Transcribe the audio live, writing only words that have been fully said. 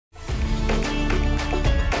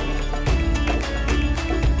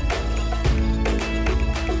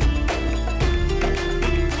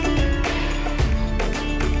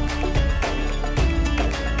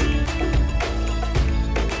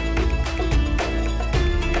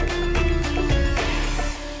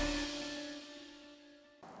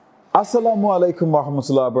Assalamu alaikum wa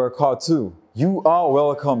rahmatullahi wa barakatuh. You are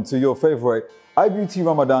welcome to your favorite iBeauty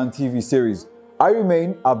Ramadan TV series. I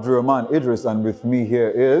remain Abdurrahman Idris, and with me here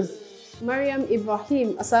is Mariam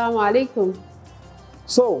Ibrahim. Assalamu alaikum.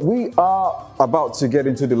 So we are about to get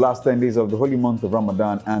into the last 10 days of the holy month of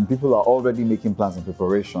Ramadan, and people are already making plans and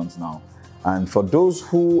preparations now. And for those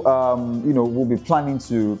who will be planning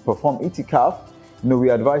to perform itikaf, we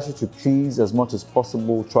advise you to please, as much as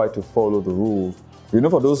possible, try to follow the rules.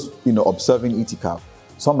 For those observing itikaf,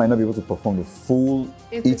 some might not be able to perform the full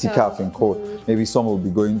itikaf in court. Maybe some will be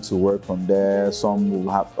going to work from there, some will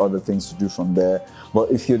have other things to do from there. But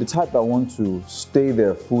if you're the type that want to stay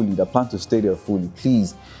there fully, that plan to stay there fully,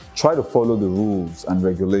 please try to follow the rules and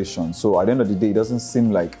regulations. So at the end of the day, it doesn't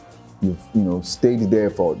seem like you've stayed there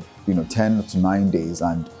for 10 to 9 days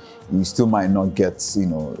and you still might not get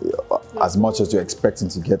as much as you're expecting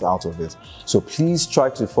to get out of it. So please try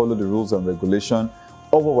to follow the rules and regulation.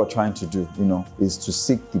 All what we're trying to do, is to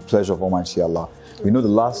seek the pleasure of Almighty Allah. We know the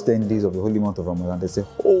last 10 days of the holy month of Ramadan, there's a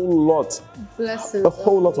whole lot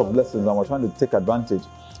of blessings, and we're trying to take advantage,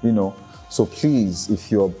 So please,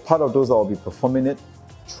 if you're part of those that will be performing it,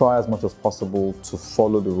 try as much as possible to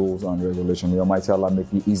follow the rules and regulations. May Almighty Allah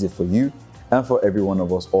make it easy for you and for every one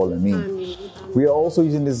of us all. Ameen. We are also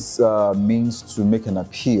using this means to make an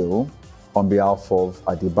appeal on behalf of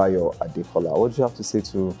Adebayo Adekola. What do you have to say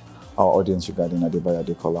to our audience regarding Adebayo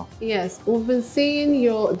Adekola? Yes, we've been seeing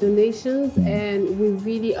your donations and we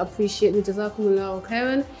really appreciate it. Jazakumullahu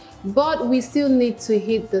khairan. But we still need to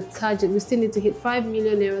hit the target. We still need to hit 5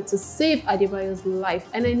 million naira to save Adebayo's life.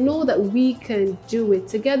 And I know that we can do it.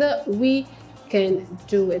 Together, we can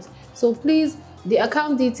do it. So please, the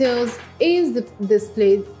account details is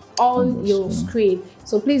displayed on your screen.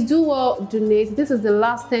 So please do well, donate. This is the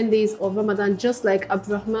last 10 days of Ramadan, just like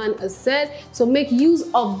Abdurrahman has said. So make use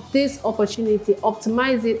of this opportunity,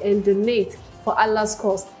 optimize it and donate for Allah's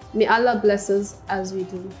cause. May Allah bless us as we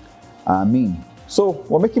do. Ameen. So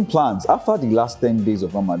we're making plans after the last 10 days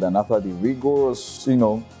of Ramadan, after the rigorous,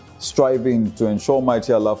 striving to ensure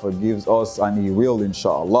Almighty Allah forgives us, and He will,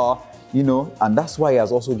 inshallah, and that's why He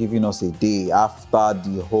has also given us a day after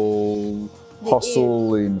the whole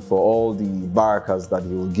hustling for all the barakas that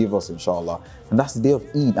He will give us, inshallah. And that's the day of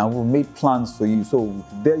Eid, and we've made plans for you. So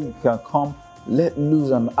there you can come, let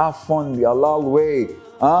loose and have fun the halal way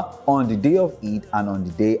on the day of Eid and on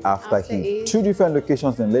the day after Eid. 2 different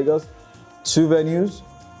locations in Lagos, 2 venues,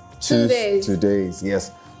 2 days.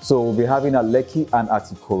 Yes. So we'll be having at Lekki and at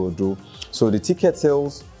Ikorodu. So the ticket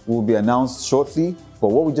sales will be announced shortly. But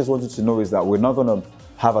what we just want you to know is that we're not going to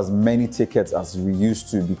have as many tickets as we used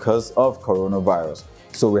to because of coronavirus.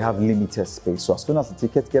 So we have limited space. So as soon as the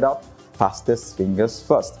tickets get out, fastest fingers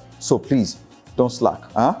first. So please, don't slack.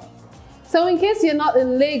 So in case you're not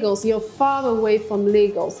in Lagos, you're far away from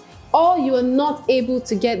Lagos, or you are not able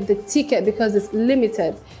to get the ticket because it's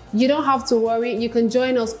limited, you don't have to worry. You can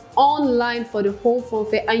join us online for the whole fun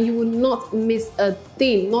fair and you will not miss a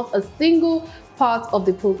thing, not a single part of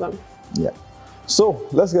the program. Yeah. So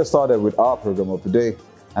let's get started with our program of today,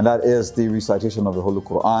 and that is the recitation of the Holy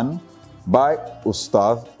Quran by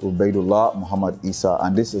Ustad Ubaidullah Muhammad Isa,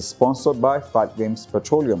 and this is sponsored by Fat Games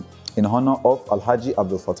Petroleum in honor of Al-Haji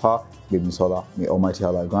Abdul Fattah bin Salah. May Almighty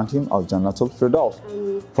Allah grant him Al-Jannatul Firdaus.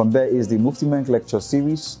 From there is the Mufti Menk lecture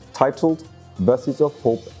series titled Verses of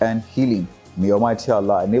Hope and Healing. May Almighty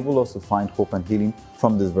Allah enable us to find hope and healing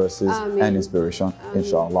from these verses and inspiration,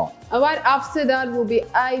 inshallah. All right, after that will be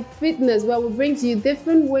iFitness, where we bring to you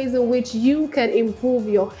different ways in which you can improve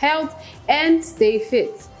your health and stay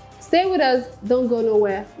fit. Stay with us, don't go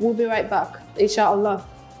nowhere. We'll be right back, inshallah.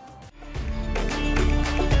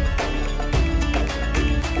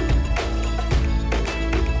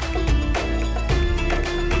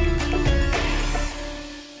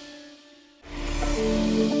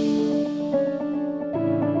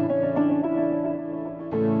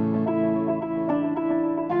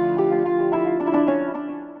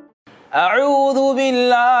 أعوذ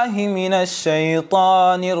بالله من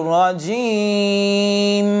الشيطان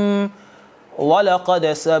الرجيم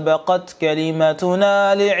ولقد سبقت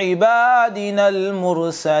كلمتنا لعبادنا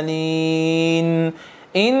المرسلين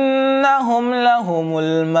إنهم لهم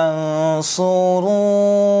المنصورون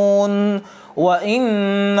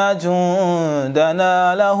وإن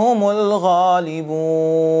جندنا لهم الغالبون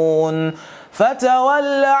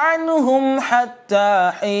فتول عنهم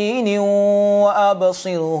حتى حين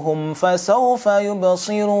وأبصرهم فسوف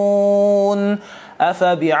يبصرون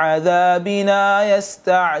أفبعذابنا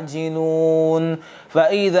يستعجلون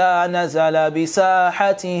فإذا نزل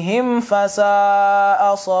بساحتهم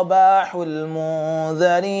فساء صباح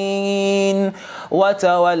المنذرين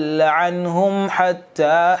وتول عنهم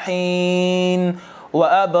حتى حين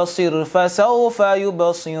وأبصر فسوف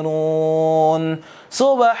يبصرون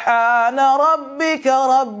سبحان ربك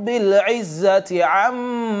رب العزة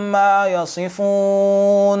عما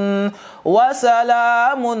يصفون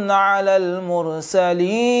وسلام على المرسلين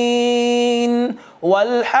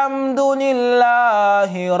والحمد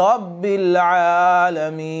لله رب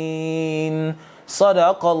العالمين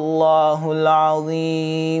صدق الله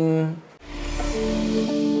العظيم.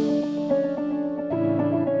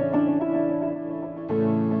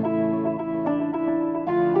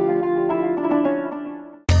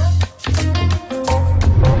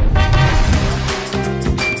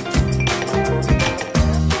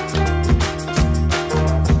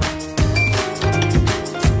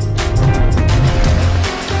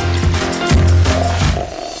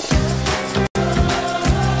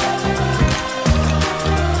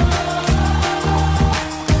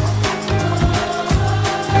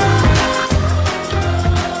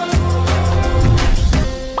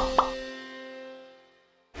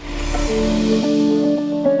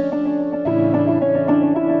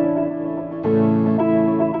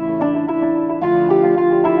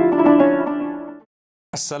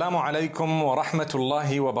 السلام عليكم ورحمة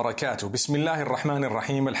الله وبركاته. بسم الله الرحمن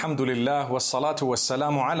الرحيم. الحمد لله والصلاة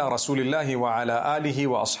والسلام على رسول الله وعلى آله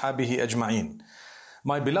وأصحابه أجمعين.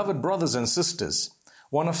 My beloved brothers and sisters,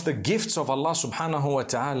 one of the gifts of Allah subhanahu wa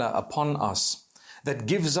ta'ala upon us that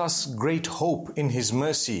gives us great hope in His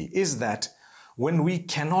mercy is that when we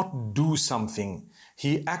cannot do something,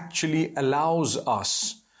 He actually allows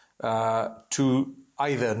us to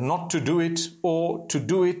either not to do it or to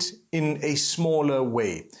do it in a smaller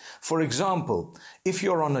way. For example, if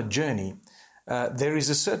you're on a journey, there is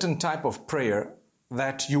a certain type of prayer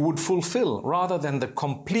that you would fulfill. Rather than the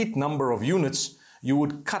complete number of units, you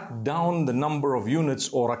would cut down the number of units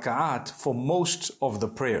or raka'at for most of the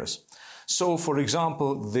prayers. So, for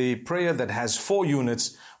example, the prayer that has 4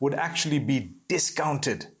 units would actually be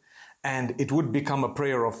discounted and it would become a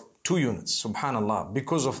prayer of 2 units, subhanallah,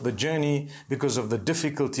 because of the journey, because of the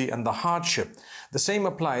difficulty and the hardship. The same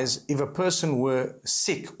applies if a person were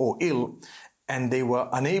sick or ill and they were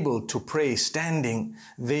unable to pray standing,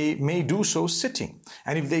 they may do so sitting.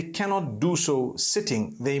 And if they cannot do so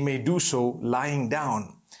sitting, they may do so lying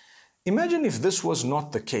down. Imagine if this was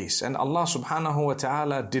not the case and Allah subhanahu wa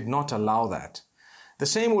ta'ala did not allow that. The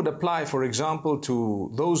same would apply, for example,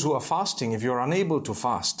 to those who are fasting. If you're unable to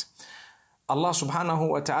fast, Allah subhanahu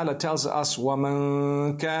wa ta'ala tells us,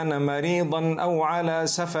 وَمَنْ كَانَ مَرِيضًا أَوْ عَلَى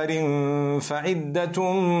سَفَرٍ فَعِدَّةٌ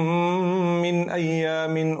مِّنْ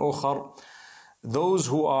أَيَّامٍ أُخَرٍ. Those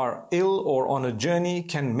who are ill or on a journey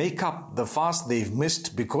can make up the fast they've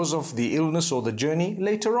missed because of the illness or the journey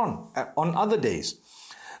later on other days.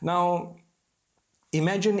 Now,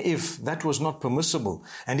 imagine if that was not permissible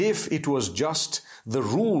and if it was just the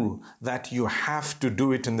rule that you have to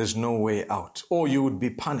do it and there's no way out, or you would be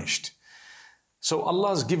punished. So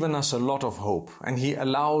Allah's given us a lot of hope and He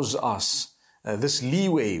allows us this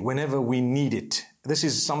leeway whenever we need it. This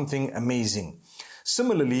is something amazing.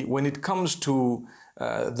 Similarly, when it comes to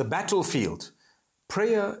the battlefield,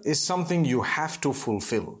 prayer is something you have to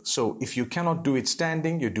fulfill. So if you cannot do it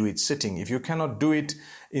standing, you do it sitting. If you cannot do it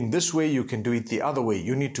in this way, you can do it the other way.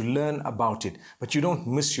 You need to learn about it, but you don't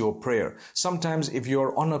miss your prayer. Sometimes if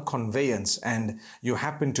you're on a conveyance and you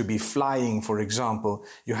happen to be flying, for example,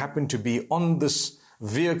 you happen to be on this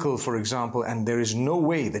vehicle, for example, and there is no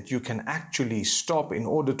way that you can actually stop in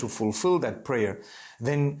order to fulfill that prayer,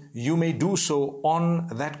 then you may do so on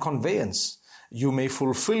that conveyance. You may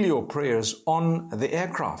fulfill your prayers on the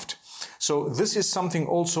aircraft. So this is something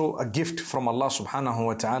also a gift from Allah subhanahu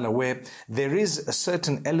wa ta'ala, where there is a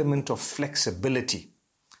certain element of flexibility.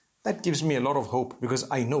 That gives me a lot of hope because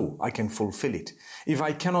I know I can fulfill it. If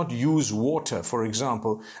I cannot use water, for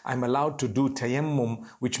example, I'm allowed to do tayammum,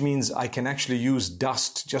 which means I can actually use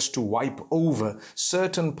dust just to wipe over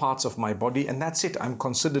certain parts of my body, and that's it. I'm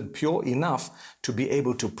considered pure enough to be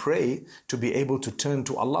able to pray, to be able to turn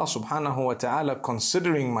to Allah subhanahu wa ta'ala,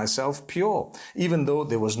 considering myself pure, even though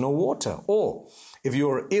there was no water. Or if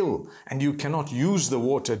you're ill and you cannot use the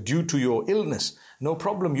water due to your illness, no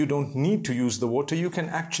problem, you don't need to use the water. You can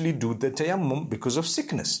actually do the tayammum because of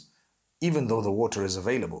sickness, even though the water is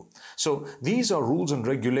available. So these are rules and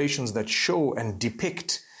regulations that show and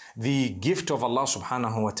depict the gift of Allah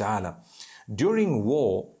subhanahu wa ta'ala. During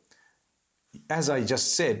war, as I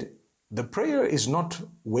just said, the prayer is not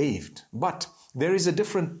waived, but there is a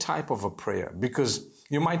different type of a prayer, because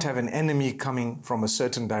you might have an enemy coming from a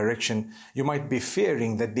certain direction. You might be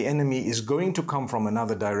fearing that the enemy is going to come from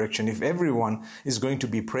another direction. If everyone is going to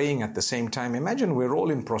be praying at the same time, imagine we're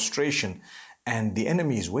all in prostration and the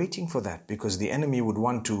enemy is waiting for that, because the enemy would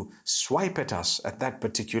want to swipe at us at that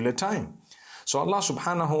particular time. So Allah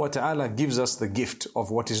subhanahu wa ta'ala gives us the gift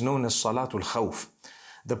of what is known as Salatul Khawf,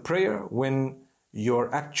 the prayer when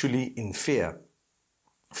you're actually in fear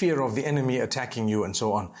of the enemy attacking you and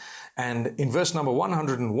so on. And in verse number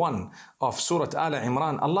 101 of Surah Al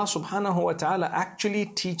Imran, Allah subhanahu wa ta'ala actually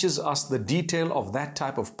teaches us the detail of that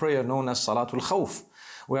type of prayer known as Salatul Khawf,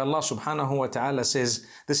 where Allah subhanahu wa ta'ala says,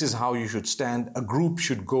 this is how you should stand. A group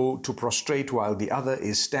should go to prostrate while the other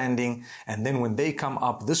is standing. And then when they come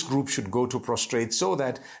up, this group should go to prostrate, so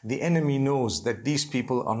that the enemy knows that these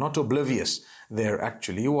people are not oblivious. They're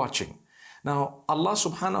actually watching. Now, Allah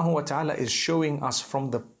subhanahu wa ta'ala is showing us from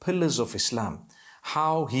the pillars of Islam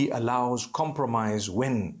how He allows compromise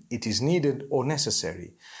when it is needed or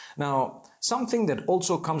necessary. Now, something that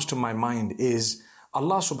also comes to my mind is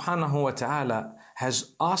Allah subhanahu wa ta'ala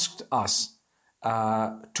has asked us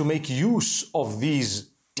to make use of these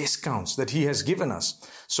discounts that He has given us.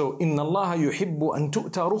 So, إِنَّ اللَّهَ يُحِبُّ أَن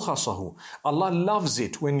تُؤْتَى رُخَصَهُ. Allah loves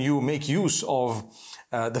it when you make use of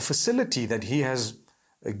the facility that He has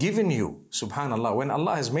given you. Subhanallah. When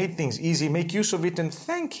Allah has made things easy, make use of it and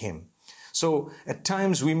thank Him. So at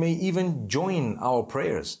times we may even join our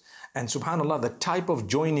prayers. And subhanallah, the type of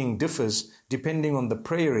joining differs depending on the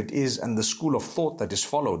prayer it is and the school of thought that is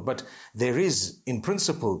followed. But there is, in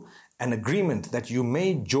principle, an agreement that you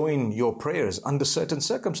may join your prayers under certain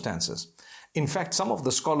circumstances. In fact, some of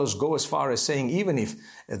the scholars go as far as saying, even if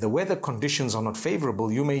the weather conditions are not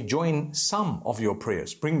favorable, you may join some of your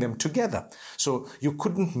prayers, bring them together. So you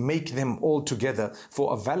couldn't make them all together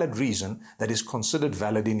for a valid reason that is considered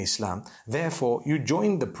valid in Islam. Therefore, you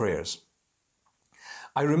join the prayers.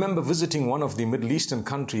 I remember visiting one of the Middle Eastern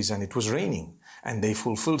countries and it was raining and they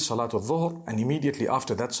fulfilled Salatul Dhuhr and immediately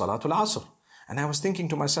after that Salatul Asr. And I was thinking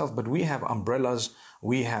to myself, but we have umbrellas,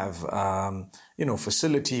 we have,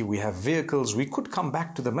 facility, we have vehicles, we could come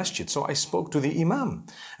back to the masjid. So I spoke to the Imam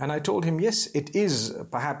and I told him, yes, it is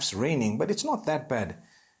perhaps raining, but it's not that bad.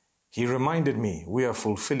 He reminded me, we are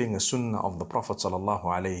fulfilling a sunnah of the Prophet sallallahu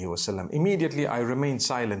alaihi wasallam. Immediately I remained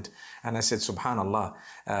silent and I said, Subhanallah,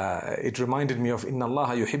 it reminded me of Inna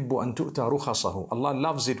Allah yuhibbu an tu'ta rukhasahu. Allah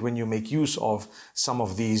loves it when you make use of some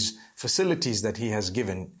of these facilities that He has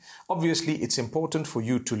given. Obviously, it's important for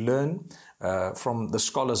you to learn from the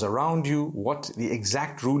scholars around you what the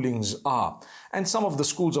exact rulings are. And some of the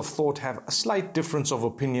schools of thought have a slight difference of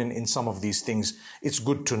opinion in some of these things. It's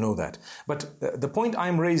good to know that. But the point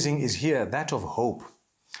I'm raising is here, that of hope.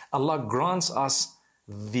 Allah grants us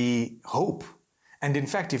the hope. And in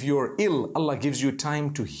fact, if you're ill, Allah gives you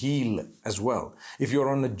time to heal as well. If you're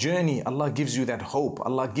on a journey, Allah gives you that hope.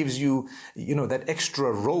 Allah gives you, that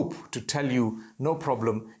extra rope to tell you, no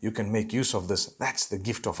problem, you can make use of this. That's the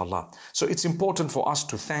gift of Allah. So it's important for us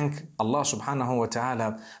to thank Allah subhanahu wa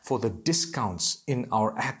ta'ala for the discounts in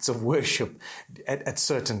our acts of worship at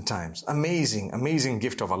certain times. Amazing, amazing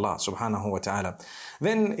gift of Allah subhanahu wa ta'ala.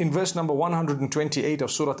 Then in verse number 128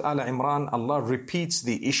 of Surah Al Imran, Allah repeats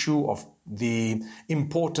the issue of the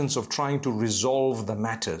importance of trying to resolve the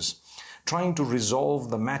matters. Trying to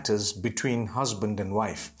resolve the matters between husband and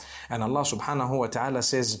wife. And Allah subhanahu wa ta'ala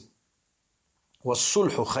says,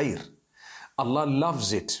 وَالصُّلْحُ خَيْرٌ. Allah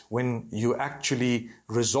loves it when you actually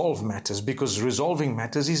resolve matters, because resolving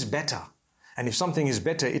matters is better. And if something is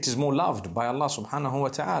better, it is more loved by Allah subhanahu wa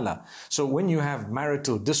ta'ala. So when you have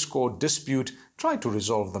marital discord, dispute, try to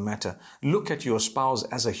resolve the matter. Look at your spouse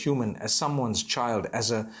as a human, as someone's child,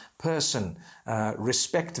 as a person.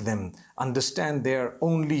 Respect them. Understand they're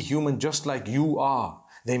only human just like you are.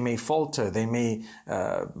 They may falter, they may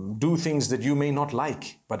do things that you may not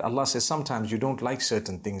like. But Allah says sometimes you don't like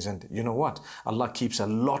certain things, and you know what? Allah keeps a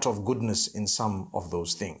lot of goodness in some of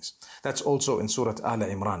those things. That's also in Surah Al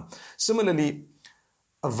Imran. Similarly,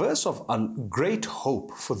 a verse of great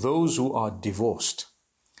hope for those who are divorced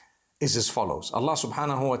is as follows. Allah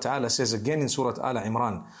subhanahu wa ta'ala says again in Surah Al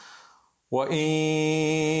Imran,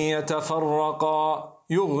 وَإِن يَتَفَرَّقَا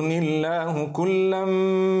يُغْنِ اللَّهُ كُلًّا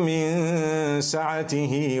مِّن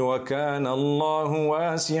سَعَتِهِ وَكَانَ اللَّهُ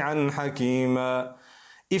وَاسِعًا حَكِيمًا.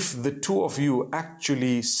 If the two of you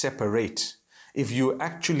actually separate, if you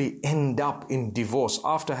actually end up in divorce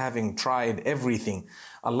after having tried everything,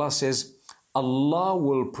 Allah says, Allah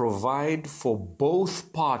will provide for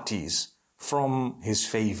both parties from His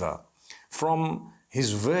favor, from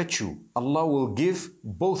His virtue. Allah will give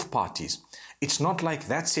both parties. It's not like,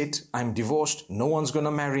 that's it, I'm divorced, no one's going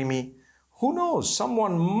to marry me. Who knows?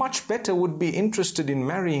 Someone much better would be interested in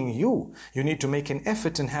marrying you. You need to make an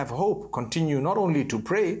effort and have hope. Continue not only to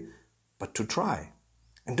pray, but to try.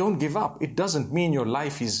 And don't give up. It doesn't mean your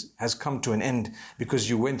life has come to an end because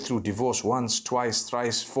you went through divorce once, twice,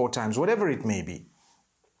 thrice, 4 times, whatever it may be.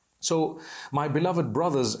 So, my beloved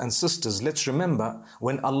brothers and sisters, let's remember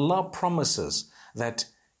when Allah promises that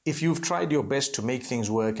if you've tried your best to make things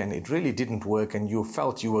work and it really didn't work and you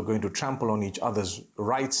felt you were going to trample on each other's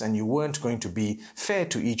rights and you weren't going to be fair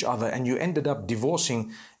to each other and you ended up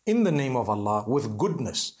divorcing in the name of Allah with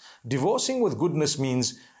goodness. Divorcing with goodness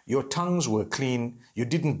means your tongues were clean, you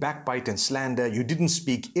didn't backbite and slander, you didn't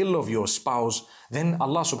speak ill of your spouse. Then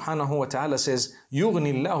Allah subhanahu wa ta'ala says, يُغْنِ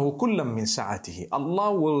اللَّهُ كُلًّا مِنْ سَعَتِهِ.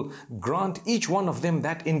 Allah will grant each one of them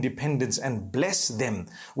that independence and bless them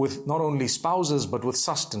with not only spouses but with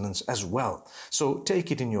sustenance as well. So take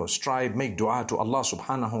it in your stride, make dua to Allah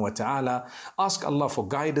subhanahu wa ta'ala, ask Allah for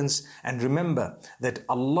guidance, and remember that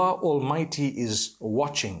Allah Almighty is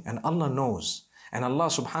watching and Allah knows. And Allah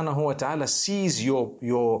subhanahu wa ta'ala sees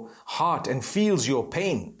your heart and feels your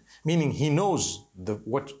pain, meaning He knows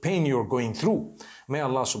what pain you're going through. May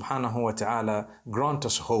Allah subhanahu wa ta'ala grant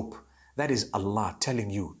us hope. That is Allah telling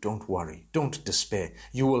you, don't worry, don't despair.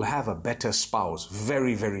 You will have a better spouse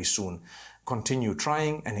very, very soon. Continue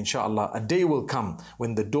trying, and inshallah, a day will come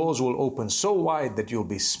when the doors will open so wide that you'll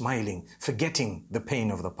be smiling, forgetting the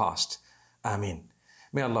pain of the past. Ameen.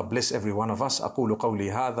 May Allah bless every one of us. أقول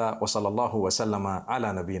قولي هذا وصلى الله وسلم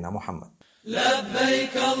على نبينا محمد.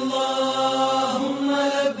 لبيك اللهم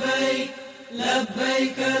لبيك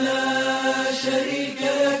لبيك لا شريك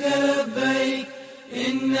لك لبيك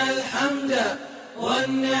إن الحمد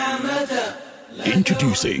والنعمة.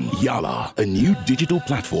 Introducing Yala, a new digital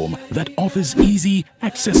platform that offers easy,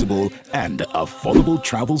 accessible, and affordable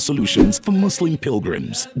travel solutions for Muslim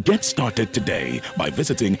pilgrims. Get started today by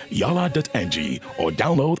visiting yala.ng or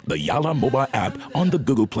download the Yala mobile app on the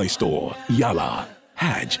Google Play Store. Yala,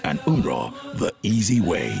 Hajj and Umrah, the easy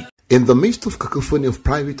way. In the midst of cacophony of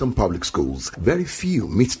private and public schools, very few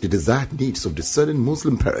meet the desired needs of discerning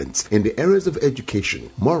Muslim parents in the areas of education,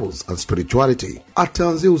 morals, and spirituality. At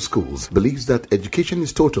Tanzil Schools believes that education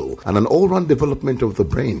is total and an all-round development of the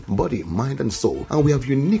brain, body, mind, and soul, and we have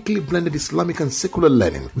uniquely blended Islamic and secular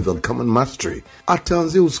learning with uncommon mastery. At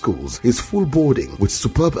Tanzil Schools is full boarding with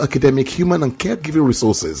superb academic, human, and caregiving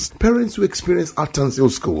resources. Parents who experience at Tanzil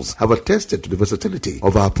Schools have attested to the versatility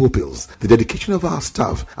of our pupils, the dedication of our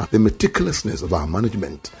staff, and the meticulousness of our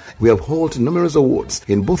management. We have held numerous awards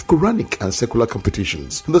in both Quranic and secular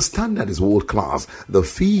competitions. The standard is world class. The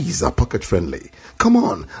fees are pocket friendly. Come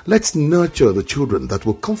on, let's nurture the children that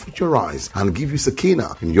will comfort your eyes and give you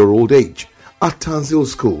sakina in your old age. At Tanzil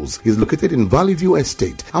Schools is located in Valley View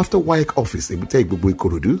Estate after WAEC office in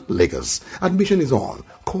Ikorodu, Lagos. Admission is on.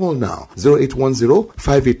 Call now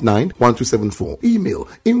 0810-589-1274. Email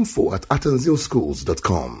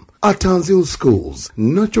info@atanzilschools.com. At Tanzil Schools,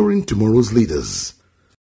 nurturing tomorrow's leaders.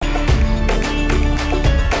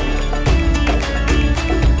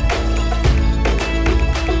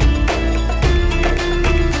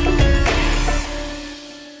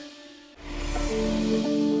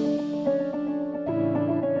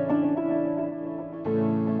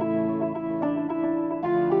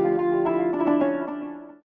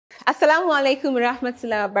 Assalamu alaikum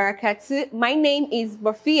rahmatullahi wa barakatuh. My name is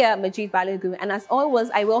Rafia Majid Balogun, and as always,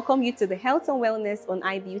 I welcome you to the Health and Wellness on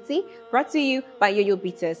iBeauty, brought to you by Yo-Yo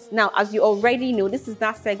Beaters. Now, as you already know, this is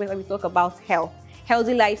that segment where we talk about health,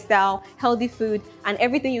 healthy lifestyle, healthy food, and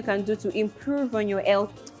everything you can do to improve on your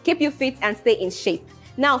health, keep you fit, and stay in shape.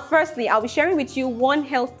 Now, firstly, I'll be sharing with you one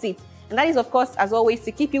health tip, and that is, of course, as always,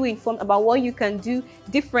 to keep you informed about what you can do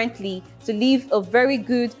differently to live a very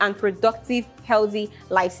good and productive, healthy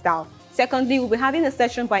lifestyle. Secondly, we'll be having a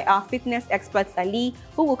session by our fitness expert, Ali,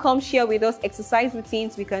 who will come share with us exercise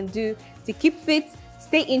routines we can do to keep fit,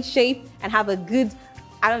 stay in shape, and have a good,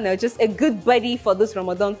 just a good body for this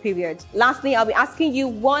Ramadan period. Lastly, I'll be asking you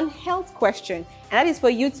one health question, and that is for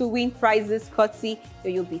you to win prizes courtesy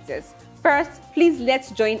Yo-Yo Beaters. First, please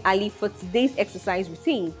let's join Ali for today's exercise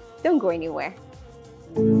routine. Don't go anywhere.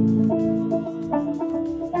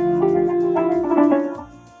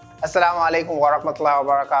 Assalamu alaikum wa rahmatullahi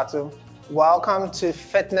wa barakatuh. Welcome to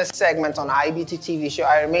fitness segment on iBeauty TV show.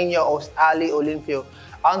 I remain your host, Ali Olympio.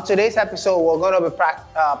 On today's episode, we're going to be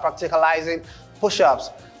practicalizing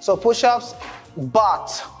push-ups. So push-ups,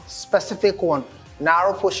 but specific one,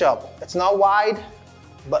 narrow push-up. It's not wide,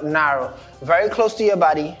 but narrow. Very close to your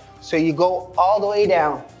body. So you go all the way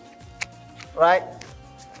down, right?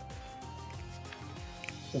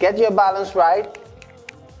 Get your balance right.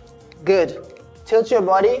 Good. Tilt your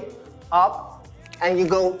body up and you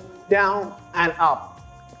go down and up,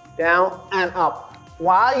 down and up.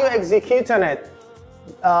 While you're executing it,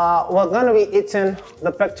 we're going to be hitting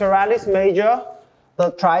the pectoralis major,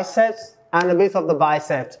 the triceps, and a bit of the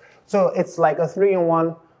biceps. So it's like a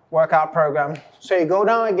 3-in-1 workout program. So you go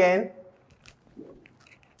down again.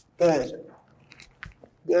 Good.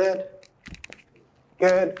 Good.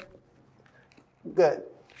 Good. Good.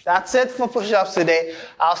 That's it for push-ups today.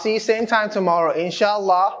 I'll see you same time tomorrow,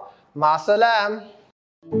 inshallah. Ma salam.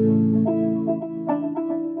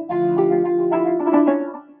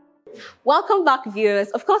 Welcome back, viewers.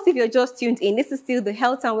 Of course, if you're just tuned in, this is still the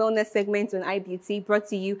health and wellness segment on iBeauty, brought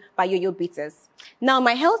to you by Yo-Yo Beaters. Now,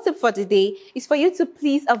 my health tip for today is for you to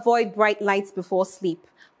please avoid bright lights before sleep.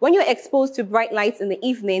 When you're exposed to bright lights in the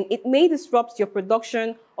evening, it may disrupt your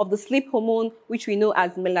production of the sleep hormone, which we know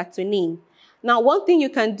as melatonin. Now, one thing you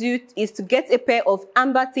can do is to get a pair of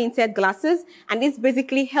amber tinted glasses, and this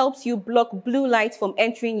basically helps you block blue light from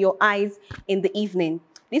entering your eyes in the evening.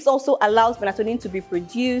 This also allows melatonin to be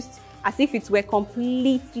produced as if it were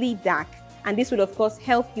completely dark, and this will of course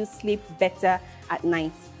help you sleep better at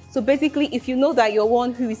night. So basically, if you know that you're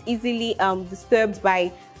one who is easily disturbed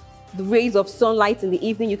by the rays of sunlight in the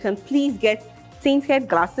evening, you can please get tinted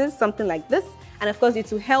glasses, something like this, and of course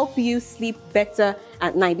it will help you sleep better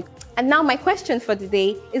at night. And now my question for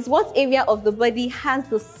today is, what area of the body has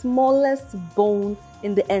the smallest bone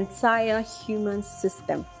in the entire human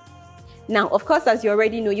system? Now, of course, as you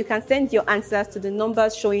already know, you can send your answers to the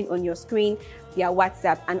numbers showing on your screen via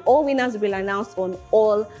WhatsApp, and all winners will be announced on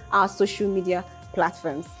all our social media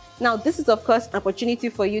platforms. Now, this is, of course, an opportunity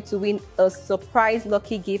for you to win a surprise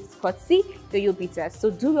lucky gift courtesy Yo-Yo Beaters.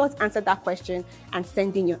 So do not answer that question and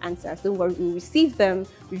send in your answers. Don't worry, we'll receive them,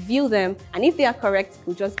 review them, and if they are correct,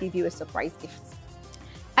 we'll just give you a surprise gift.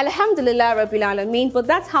 Alhamdulillah Rabbil Alameen, but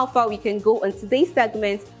that's how far we can go on today's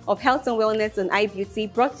segment of Health and Wellness and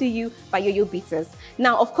iBeauty, brought to you by Yo-Yo Beaters.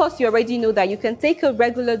 Now, of course, you already know that you can take a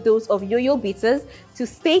regular dose of Yo-Yo Beaters to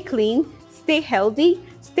stay clean, stay healthy,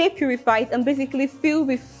 stay purified, and basically feel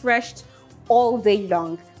refreshed all day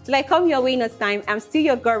long. Till I come your way next time, I'm still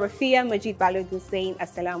your girl Rafia Majid Balogun saying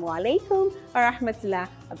Assalamu alaikum wa rahmatullah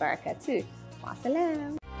wa barakatuh. Wa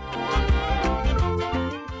salam.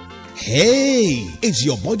 Hey, is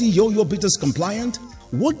your body Yo-Yo Beaters compliant?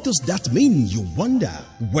 What does that mean, you wonder?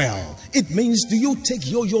 Well, it means, do you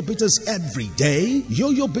take Yo-Yo Bitters every day?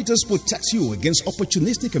 Yo-Yo Bitters protects you against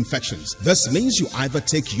opportunistic infections. This means you either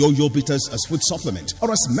take Yo-Yo Bitters as food supplement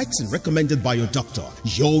or as medicine recommended by your doctor.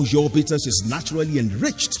 Yo-Yo Bitters is naturally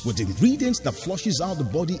enriched with ingredients that flushes out the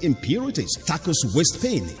body impurities, tackles waist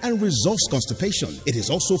pain, and resolves constipation. It is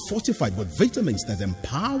also fortified with vitamins that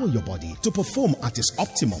empower your body to perform at its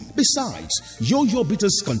optimum. Besides, Yo-Yo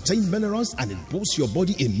Bitters contain minerals and it boosts your body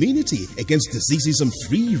immunity against diseases and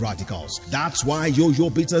free radicals. That's why Yo-Yo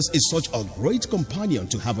Bitters is such a great companion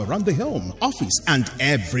to have around the home, office, and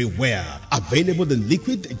everywhere. Available in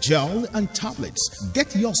liquid, gel, and tablets.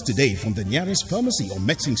 Get yours today from the nearest pharmacy or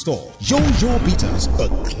medicine store. Yo-Yo Bitters, a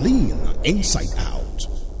clean inside out.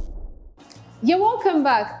 You're welcome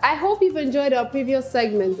back. I hope you've enjoyed our previous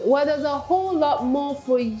segment, where there's a whole lot more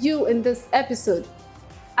for you in this episode.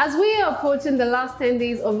 As we are approaching the last 10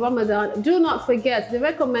 days of Ramadan, do not forget the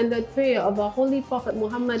recommended prayer of our Holy Prophet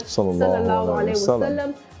Muhammad sallallahu alaihi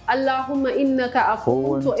wasallam. Allahumma innaka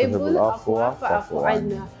afuwun tuhibbul afwa fa'fu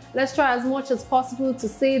anna. Let's try as much as possible to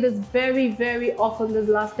say this very, very often this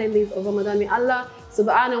last 10 days of Ramadan. May Allah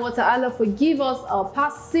subhanahu wa ta'ala forgive us our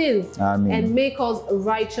past sins. Ameen. And make us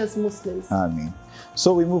righteous Muslims. Ameen.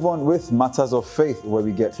 So we move on with matters of faith, where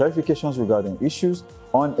we get clarifications regarding issues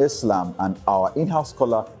on Islam, and our in-house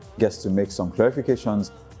scholar gets to make some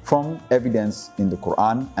clarifications from evidence in the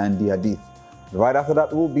Quran and the Hadith. Right after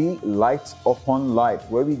that will be Light Upon Light,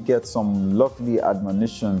 where we get some lovely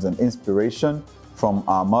admonitions and inspiration from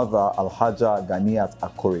our mother Al-Hajja Ganiat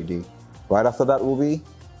Akorede. Right after that will be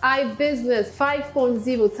iBusiness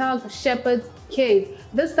 5.0 tagged Shepherd's Cave.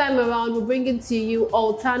 This time around, we're bringing to you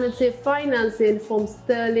alternative financing from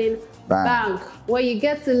Sterling Bank, where you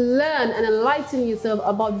get to learn and enlighten yourself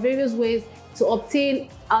about various ways to obtain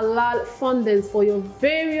halal fundings for your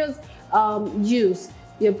various use.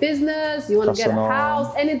 Your business, you want to get a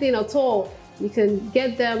house, anything at all, you can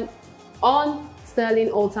get them on Sterling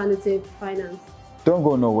Alternative Finance. Don't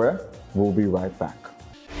go nowhere. We'll be right back.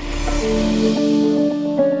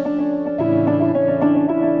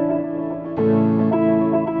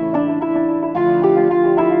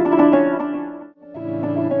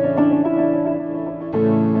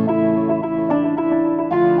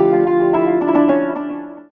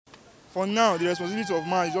 For now, the responsibility of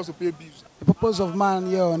man is just to pay bills. The purpose of man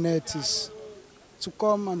here on earth is to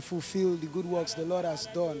come and fulfill the good works the Lord has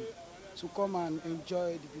done to come and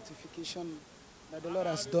enjoy the beautification that the Lord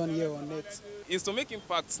has done here on earth. It's to make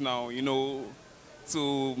impacts now, you know,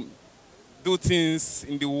 to do things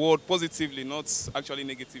in the world positively, not actually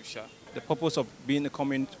negative. The purpose of being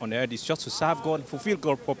coming on earth is just to serve God, fulfill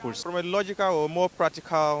God's purpose. From a logical or more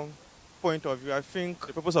practical point of view, I think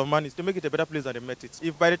the purpose of man is to make it a better place than they met it.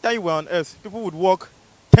 If by the time you were on earth, people would walk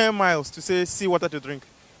 10 miles to say, see water to drink,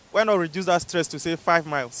 why not reduce that stress to say 5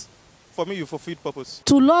 miles? For me, you fulfilled purpose.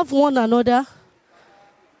 To love one another,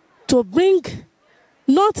 to bring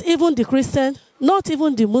not even the Christian, not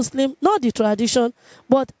even the Muslim, not the tradition,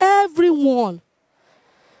 but everyone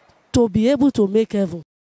to be able to make heaven.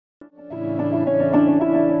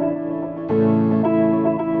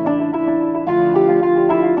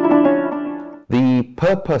 The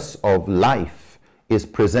purpose of life is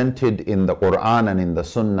presented in the Quran and in the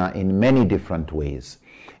Sunnah in many different ways.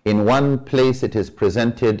 In one place it is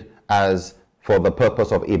presented as for the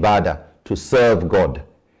purpose of ibadah, to serve God.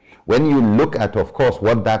 When you look at, of course,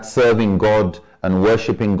 what that serving God and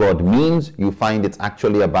worshipping God means, you find it's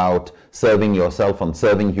actually about serving yourself and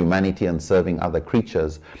serving humanity and serving other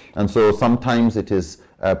creatures. And so sometimes it is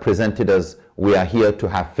presented as we are here to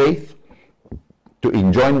have faith, to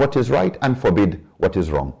enjoin what is right and forbid what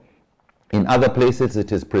is wrong. In other places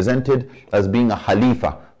it is presented as being a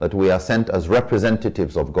Khalifa, that we are sent as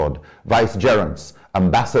representatives of God, vicegerents,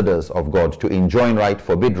 ambassadors of God, to enjoin right,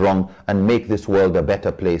 forbid wrong, and make this world a better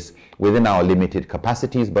place within our limited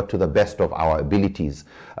capacities, but to the best of our abilities.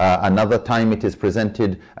 Another time it is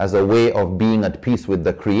presented as a way of being at peace with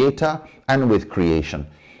the Creator and with creation.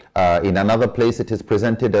 In another place it is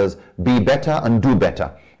presented as be better and do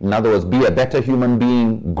better. In other words, be a better human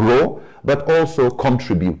being, grow, but also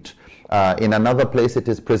contribute. In another place it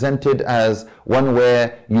is presented as one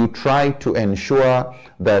where you try to ensure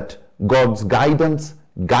that God's guidance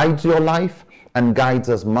guides your life and guides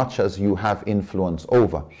as much as you have influence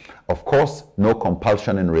over. Of course, no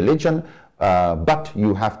compulsion in religion, but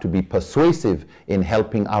you have to be persuasive in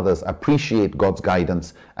helping others appreciate God's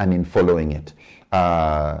guidance and in following it.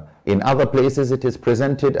 In other places it is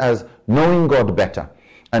presented as knowing God better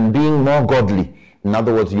and being more godly. In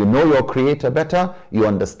other words, you know your Creator better, you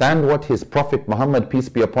understand what His Prophet Muhammad, peace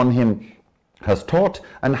be upon him, has taught,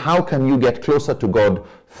 and how can you get closer to God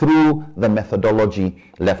through the methodology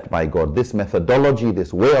left by God. This methodology,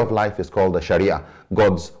 this way of life is called the Sharia,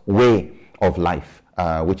 God's way of life,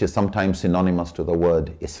 which is sometimes synonymous to the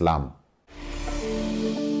word Islam.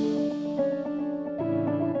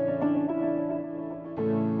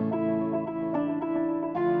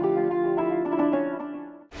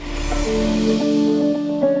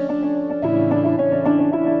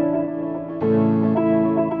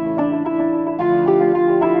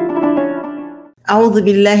 أعوذ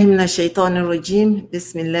بالله من الشيطان الرجيم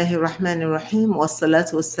بسم الله الرحمن الرحيم والصلاة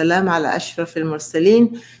والسلام على أشرف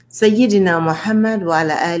المرسلين سيدنا محمد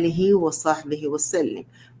وعلى آله وصحبه وسلم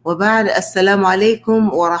وبعد السلام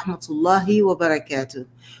عليكم ورحمة الله وبركاته.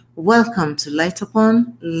 Welcome to Light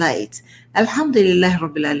Upon Light. Alhamdulillah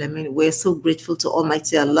Rabbil Alameen. We're so grateful to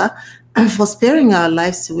Almighty Allah for sparing our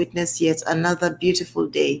lives to witness yet another beautiful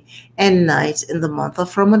day and night in the month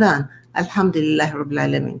of Ramadan. Alhamdulillah Rabbil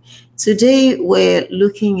Alameen. Today we're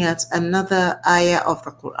looking at another ayah of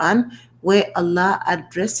the Quran where Allah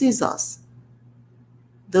addresses us,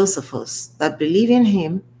 those of us that believe in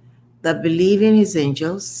Him, that believe in His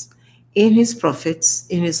angels, in His prophets,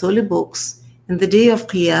 in His holy books, in the day of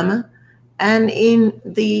Qiyamah, and in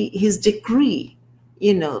His decree,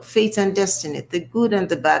 fate and destiny, the good and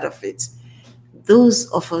the bad of it. Those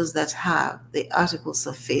of us that have the articles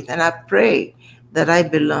of faith, and I pray that I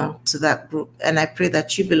belong to that group, and I pray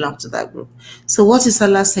that you belong to that group. So what is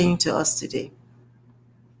Allah saying to us today?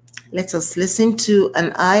 Let us listen to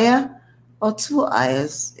an ayah or two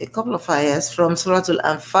ayahs, a couple of ayahs from Surah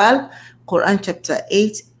Al-Anfal, Quran chapter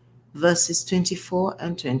 8, verses 24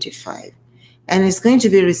 and 25. And it's going to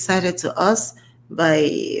be recited to us by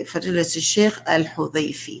Fadilat Sheikh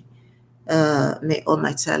Al-Hudhayfi. May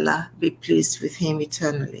Almighty Allah be pleased with him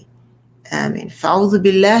eternally. آمين. فأعوذ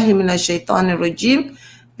بالله من الشيطان الرجيم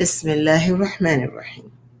بسم الله الرحمن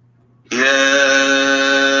الرحيم.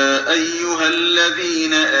 يا أيها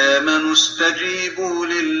الذين آمنوا استجيبوا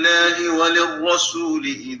لله وللرسول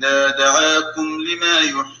إذا دعاكم لما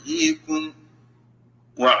يحييكم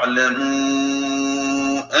واعلموا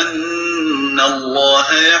أن الله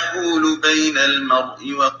يحول بين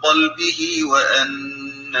المرء وقلبه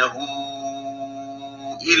وأنه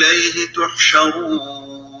إليه تحشرون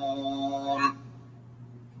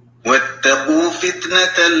واتقوا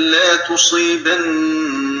فتنة لا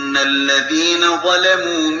تصيبن الذين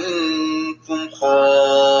ظلموا منكم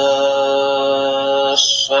خاصة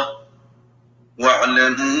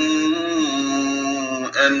واعلموا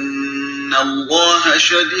أن الله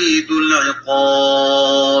شديد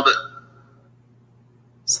العقاب.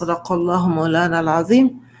 صدق الله مولانا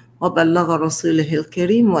العظيم وبلغ رسوله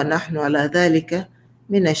الكريم ونحن على ذلك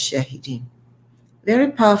من الشاهدين.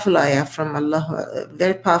 Very powerful ayah from Allah,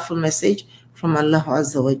 very powerful message from Allah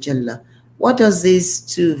Azza wa Jalla. What does these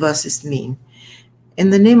two verses mean? In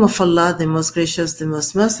the name of Allah, the most gracious, the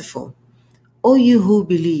most merciful, O you who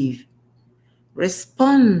believe,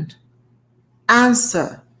 respond,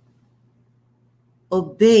 answer,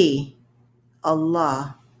 obey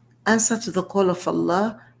Allah, answer to the call of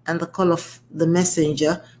Allah and the call of the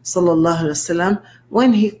Messenger, sallallahu alaihi wasallam,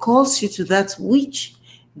 when he calls you to that which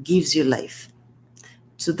gives you life,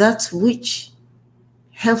 to that which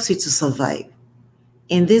helps you to survive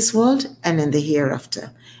in this world and in the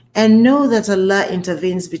hereafter. And know that Allah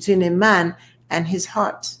intervenes between a man and his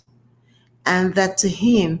heart, and that to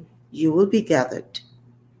him you will be gathered.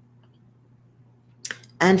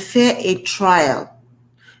 And fear a trial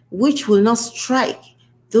which will not strike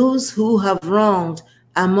those who have wronged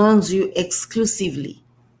amongst you exclusively.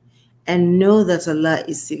 And know that Allah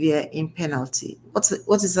is severe in penalty.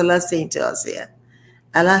 What is Allah saying to us here?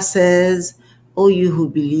 Allah says, O you who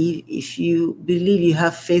believe, if you believe you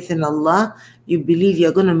have faith in Allah, you believe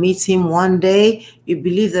you're going to meet him one day, you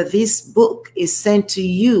believe that this book is sent to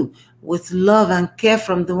you with love and care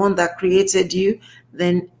from the one that created you,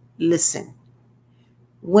 then listen.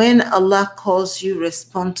 When Allah calls you,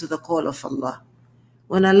 respond to the call of Allah.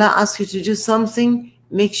 When Allah asks you to do something,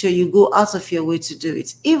 make sure you go out of your way to do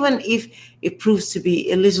it, even if it proves to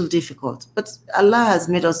be a little difficult. But Allah has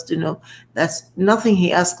made us to know that nothing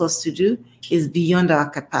he asks us to do is beyond our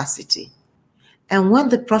capacity. And when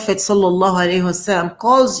the Prophet ﷺ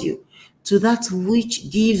calls you to that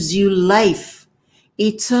which gives you life,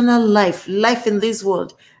 eternal life, life in this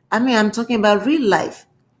world, I mean, I'm talking about real life.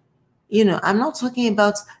 You know, I'm not talking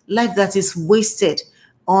about life that is wasted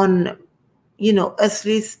on, you know,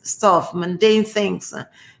 earthly stuff, mundane things,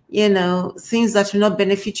 you know, things that will not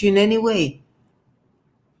benefit you in any way.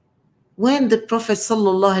 When the Prophet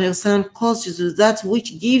ﷺ calls you to that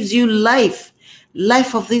which gives you life,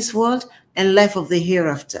 life of this world and life of the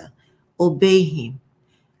hereafter, obey him,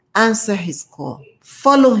 answer his call,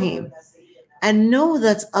 follow him, and know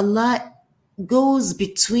that Allah goes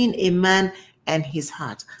between a man and his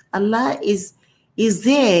heart. Allah is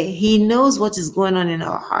there. He knows what is going on in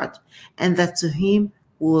our heart, and that to him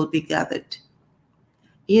we will be gathered.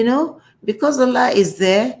 You know, because Allah is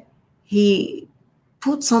there, he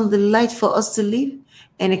puts on the light for us to live,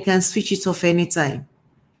 and he can switch it off anytime.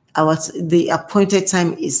 The appointed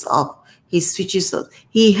time is up. He switches off.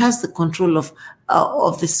 He has the control of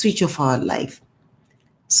the switch of our life.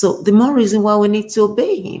 So the more reason why we need to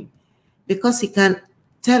obey him, because he can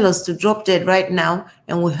tell us to drop dead right now,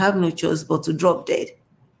 and we have no choice but to drop dead.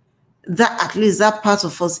 That, at least that part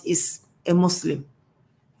of us, is a Muslim.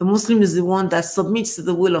 A Muslim is the one that submits to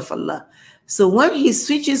the will of Allah. So when he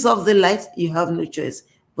switches off the light, you have no choice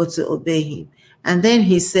but to obey him. And then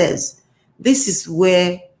he says, this is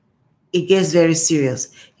where it gets very serious.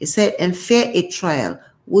 He said, and fear a trial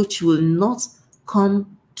which will not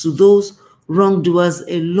come to those wrongdoers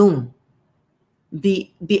alone.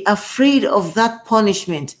 Be afraid of that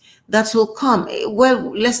punishment that will come.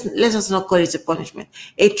 Well, let us not call it a punishment.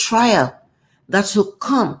 A trial that will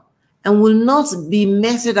come and will not be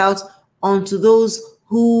meted out onto those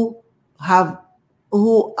who are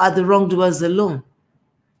the wrongdoers alone.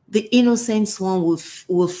 The innocent one will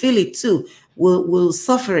feel it too, will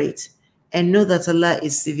suffer it, and know that Allah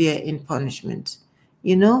is severe in punishment.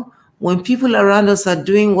 You know, when people around us are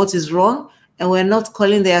doing what is wrong and we're not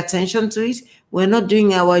calling their attention to it, we're not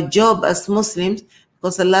doing our job as Muslims,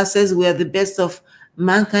 because Allah says we are the best of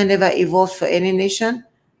mankind ever evolved for any nation.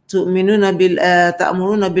 تؤمنون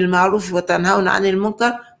تأمرون بالمعروف وتنهون عن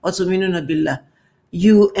المنكر وتؤمنون بالله.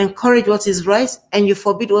 You encourage what is right and you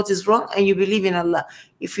forbid what is wrong, and you believe in Allah.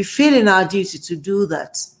 If we fail in our duty to do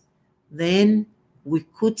that, then we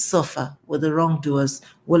could suffer with the wrongdoers.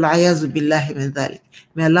 وَالْعَيَاذُ بِاللَّهِ مِنْ ذَلِكَ.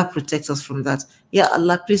 May Allah protect us from that. Ya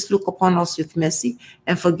Allah, please look upon us with mercy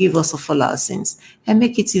and forgive us of all our sins, and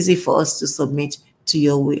make it easy for us to submit to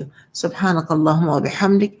your will. سبحانك اللهم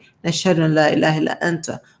وبحمدك نشهد أن لا إله إلا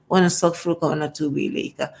أنت ونستغفرك ونتوب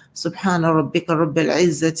إليك. سبحان ربك رب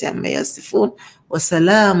العزة عما يصفون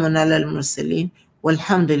وسلام على المرسلين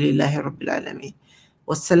والحمد لله رب العالمين.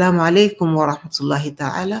 والسلام عليكم ورحمة الله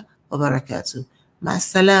تعالى وبركاته. مع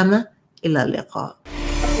السلامة، إلى اللقاء.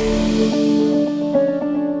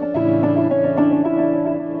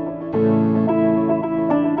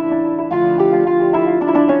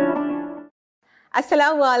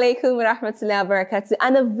 Assalamu alaikum wa rahmatullahi wa barakatuh.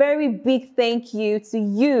 And a very big thank you to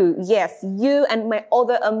you. Yes, you and my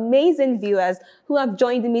other amazing viewers who have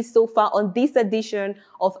joined me so far on this edition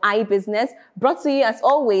of iBusiness, brought to you as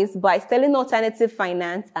always by Sterling Alternative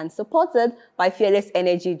Finance and supported by Fearless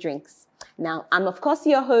Energy Drinks. Now, I'm of course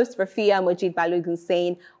your host, Rafia Mojid Balogun,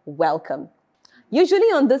 saying welcome.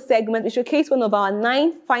 Usually on this segment, we showcase one of our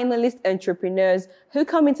 9 finalist entrepreneurs who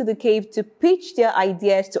come into the cave to pitch their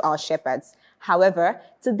ideas to our shepherds. However,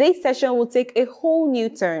 today's session will take a whole new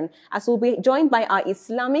turn as we'll be joined by our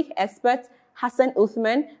Islamic expert, Hassan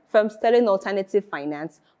Uthman from Sterling Alternative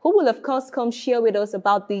Finance, who will of course come share with us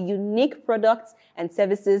about the unique products and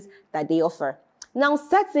services that they offer. Now,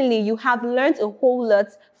 certainly you have learned a whole lot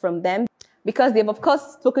from them because they've of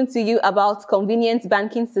course spoken to you about convenient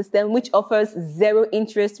banking system, which offers 0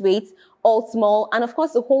 interest rates, all small, and of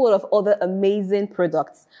course a whole lot of other amazing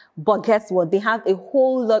products. But guess what? They have a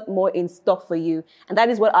whole lot more in stock for you. And that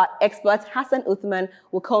is what our expert Hassan Uthman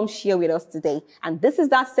will come share with us today. And this is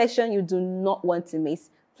that session you do not want to miss.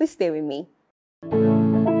 Please stay with me.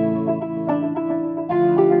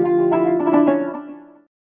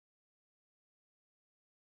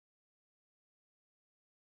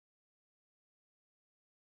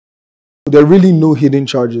 There are really no hidden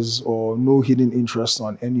charges or no hidden interest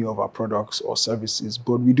on any of our products or services,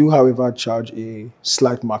 but we do, however, charge a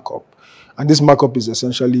slight markup. And this markup is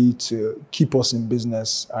essentially to keep us in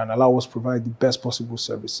business and allow us to provide the best possible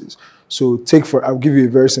services. So I'll give you a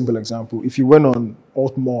very simple example. If you went on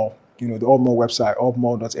Altmall, the Altmall website,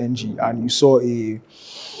 altmall.ng, and you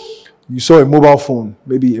saw a mobile phone,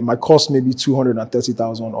 maybe it might cost maybe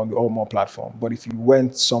 230,000 on the Allmore platform. But if you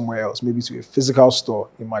went somewhere else, maybe to a physical store,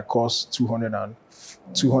 it might cost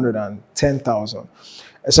 210,000.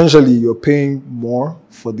 Essentially, you're paying more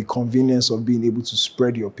for the convenience of being able to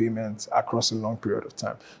spread your payments across a long period of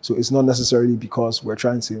time. So it's not necessarily because we're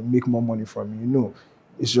trying to make more money from you. No,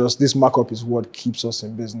 it's just this markup is what keeps us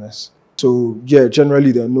in business. So yeah,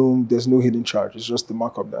 generally there's no hidden charge. It's just the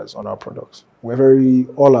markup that's on our products.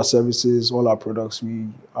 All our services, all our products, we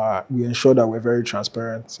ensure that we're very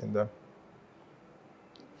transparent in them.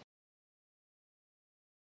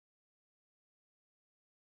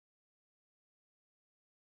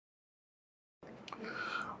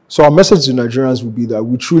 So our message to Nigerians will be that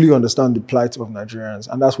we truly understand the plight of Nigerians,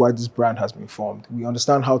 and that's why this brand has been formed. We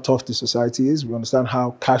understand how tough the society is. We understand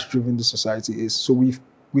how cash-driven the society is. So we've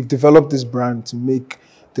developed this brand to make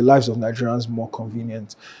the lives of Nigerians more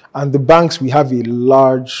convenient. And the banks, we have a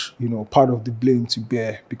large, part of the blame to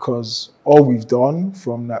bear, because all we've done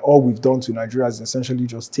to Nigeria is essentially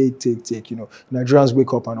just take. Nigerians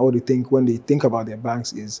wake up and all they think when they think about their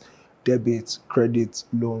banks is debit, credit,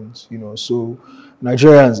 loans, So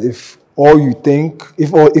Nigerians, if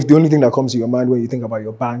the only thing that comes to your mind when you think about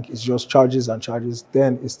your bank is just charges and charges,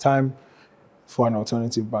 then it's time for an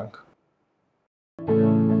alternative bank.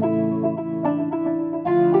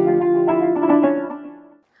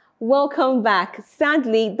 Welcome back.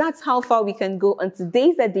 Sadly, that's how far we can go on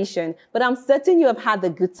today's edition, but I'm certain you have had a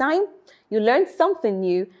good time, you learned something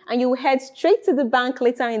new, and you will head straight to the bank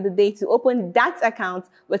later in the day to open that account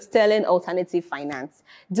with Sterling Alternative Finance.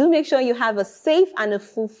 Do make sure you have a safe and a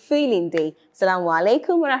fulfilling day. Assalamu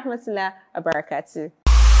alaikum wa rahmatullahi wa barakatuh.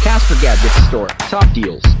 Casper Gadget Store. Top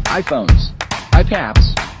deals. iPhones,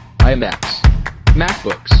 iPads, iMacs,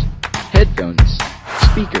 MacBooks, headphones,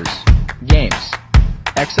 speakers, games,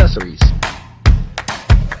 accessories.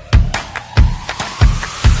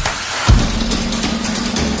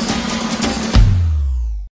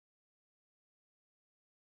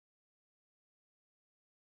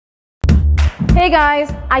 Hey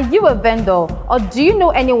guys, are you a vendor or do you know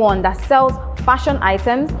anyone that sells fashion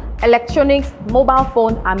items, electronics, mobile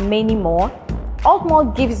phone and many more?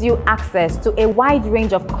 Altmore gives you access to a wide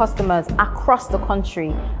range of customers across the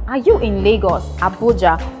country. Are you in Lagos,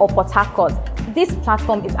 Abuja or Port Harcourt? This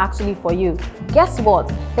platform is actually for you. Guess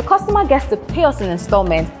what? The customer gets to pay us in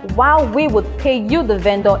installments while we would pay you, the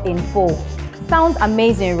vendor, in full. Sounds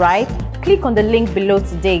amazing, right? Click on the link below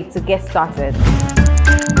today to get started.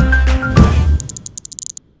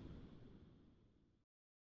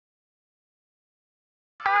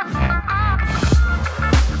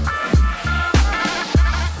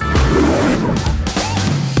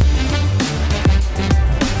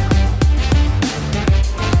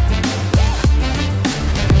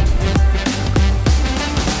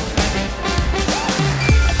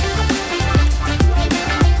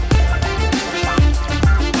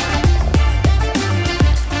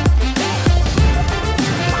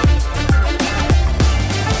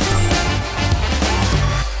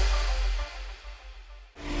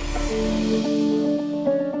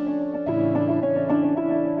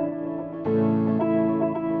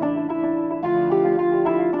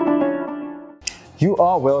 You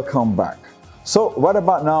are welcome back. So right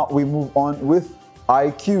about now, we move on with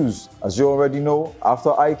IQs. As you already know,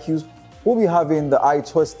 after IQs, we'll be having the eye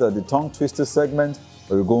twister, the tongue twister segment,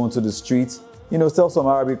 where we go into the streets, tell some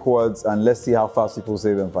Arabic words and let's see how fast people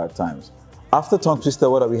say them 5 times. After tongue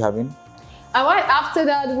twister, what are we having? All right, after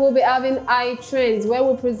that, we'll be having eye trends, where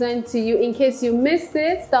we'll present to you, in case you missed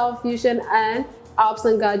it, style fusion and apps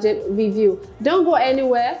and gadget review. Don't go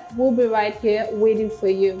anywhere. We'll be right here waiting for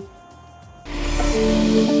you.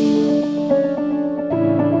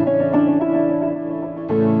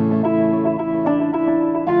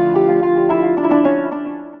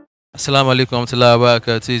 Assalamu alaikum warahmatullahi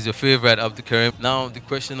wabarakatuh. Is your favorite Abdul Karim. Now the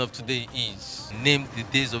question of today is, name the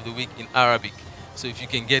days of the week in Arabic. So if you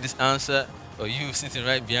can get this answer, or you sitting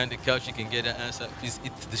right behind the couch, you can get that answer, please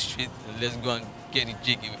hit the street and let's go and get it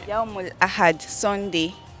jiggy with it. Yawmul Ahad,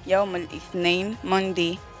 Sunday. Yawmul Ithnain,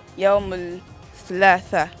 Monday. Yawmul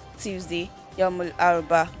Thalatha, Tuesday. Yawmul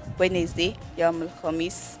Arba, Wednesday. Yawmul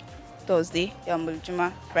Khamis, Thursday. Yawmul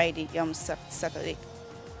Juma, Friday. Yawmul Sabt, Saturday.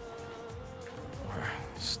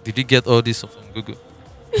 Did you get all this from Google?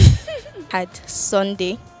 Had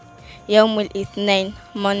Sunday. Yawmul Ithnain,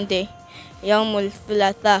 Monday. Yawmul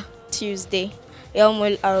Thalatha, Tuesday.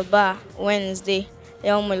 Yawmul Arba, Wednesday.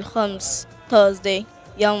 Yawmul Khams, Thursday.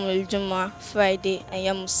 Yawmul Juma, Friday. And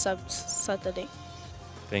Yawmul Sabt, Saturday.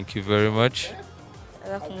 Thank you very much.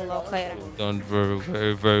 Done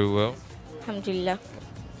very well. Alhamdulillah.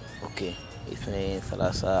 Okay. Ithnain,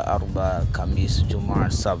 Thalatha, Arba, Khamis, Juma,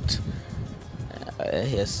 Sabt.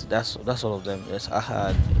 Yes, that's all of them. Yes,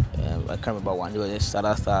 I can't remember one. It was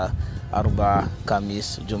Thalatha, Arba,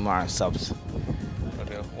 Khamis, Juma, Sabt.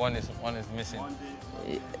 Okay, one is missing.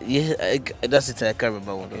 Yeah, that's it. I can't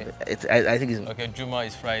remember one. Okay. I think it's okay. Juma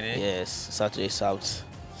is Friday. Yes, Saturday is Sabt.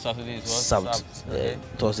 Saturday is Sabt. what? Okay.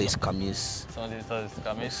 Thursday is Khamis. Thursday is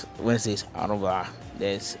Khamis. Wednesday is Arba.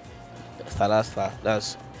 There's Thalatha.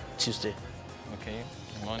 That's Tuesday. Okay.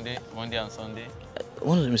 Monday and Sunday.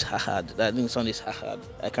 One of them is Ahad. I think Sunday is Ahad.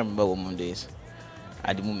 I can't remember what Monday is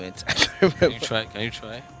at the moment. I can't remember. Can you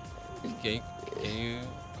try? Okay. Can you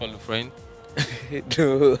call a friend?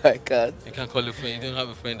 No, I can't. You can't call a friend. You don't have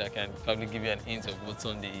a friend that can probably give you an hint of what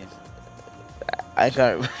Sunday is. I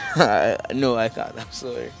can't. No, I can't. I'm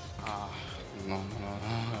sorry. No.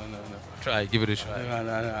 Try. Give it a try.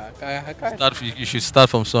 No. I can't. You should start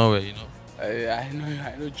from somewhere. I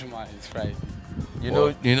know Juma is Friday. You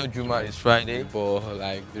know Juma is Friday, but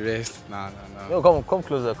like the rest, no. No, come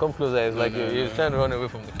closer. It's like you're trying to run away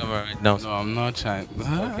from the camera right now. No, I'm not trying.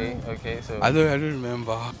 Okay. So I don't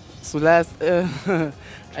remember. So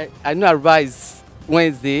I know Arba is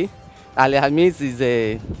Wednesday, Al-Hamis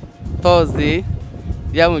is Thursday,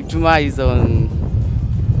 Yawmul Juma is on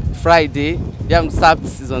Friday, Yawmul Sabt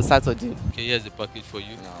is on Saturday. Okay, here's the package for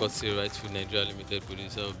you. Courtesy Right Food Nigeria Limited,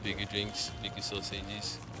 producer of Biggie Drinks, Biggie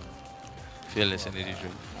Sausages. Fearless energy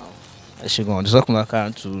drink. I should go on. Just welcome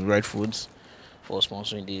back to Right Foods for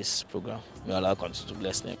sponsoring this program. May Allah continue to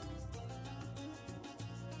bless them.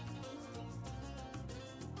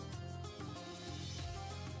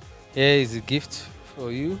 Here is a gift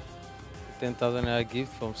for you. 10,000 naira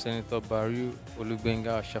gift from Senator Barry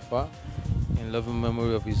Olugbenga Ashafa in loving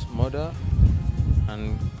memory of his mother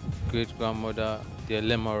and great-grandmother, dear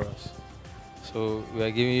Lemoros. So we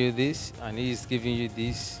are giving you this, and he is giving you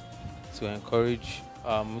this to encourage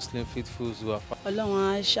our Muslim faithfuls who are.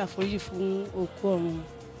 Ọlọ́run á ṣàforíjì fún òkú ọ̀run,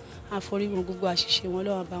 àforí wọn gbogbo àṣìṣe wọn,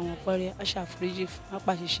 Ọlọ́run bá wọn pẹ́rẹ́, á ṣàforíjì fún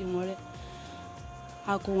àpàṣìṣe wọn rẹ́,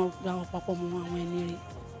 á kó wọn bá wọn papọ̀ mọ́ àwọn ẹni rẹ̀.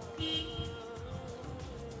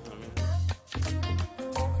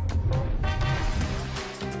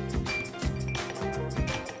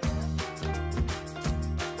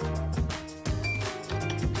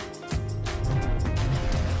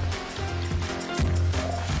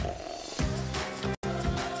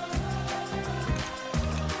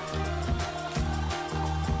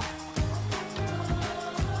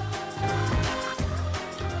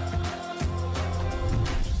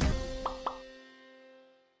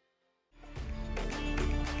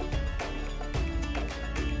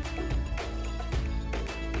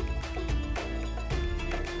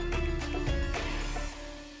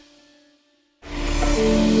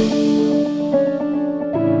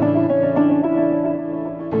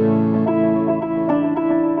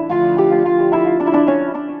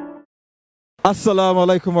 Assalamu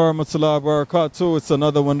alaikum warahmatullahi wabarakatuh. It's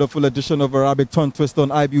another wonderful edition of Arabic Tongue Twist on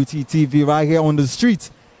iBeauty TV right here on the street.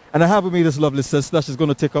 And I have with me this lovely sister. She's going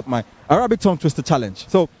to take up my Arabic Tongue Twister challenge.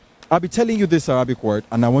 So I'll be telling you this Arabic word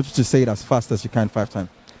and I want you to say it as fast as you can 5 times.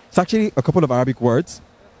 It's actually a couple of Arabic words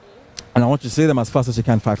and I want you to say them as fast as you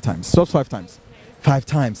can 5 times. So 5 times. 5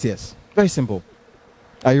 times, yes. Very simple.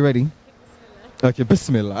 Are you ready? Okay,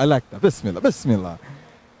 Bismillah. I like that. Bismillah. Bismillah.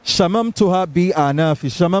 Shamam tuha bi anafi.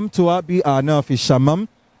 Shamam tuha bi anafi. Shamam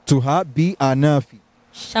tuha bi anafi.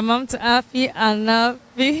 Shamam tu'afi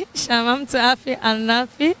anafi. Shamam tu'afi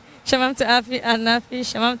anafi. Shamam tu'afi anafi.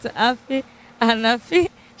 Shamam tu'afi anafi.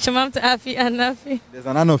 Shamam tu'afi anafi. There's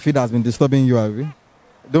an anafi that's been disturbing you, Abi.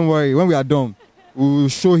 Don't worry. When we are done, we will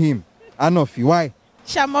show him. Anafi. Why?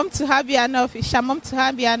 Shamam tuhabi anafi. Shamam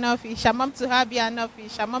tuhabi anafi. Shamam tuhabi anafi.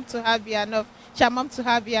 Shamam tuhabi anafi. Shamam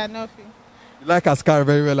tuhabi anafi. You like Askar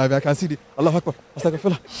very well, Abi. I can see the Allah Akbar.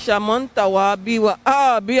 Astaghfirullah. Shamam tawabi wa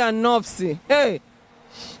bi anafsi. Hey.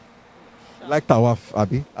 You like Tawaf,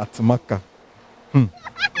 Abi, at Makkah. But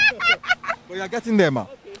you're getting there, ma.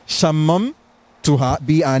 Shamam tuha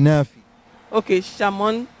bi anafi. Okay,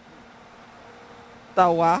 Shamon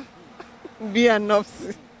tawa bi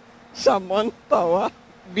anafsi. Shamon tawa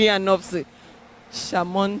bi anafsi.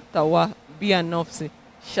 Shamon tawa bi anafsi.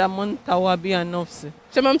 Shamon tawa bi anafsi.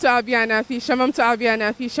 Shamam tuhabi anafi. Shamam tuhabi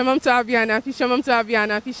anafi. Shamam tuhabi anafi. Shamam tuhabi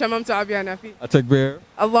anafi. Shamam tuhabi anafi. I take bear.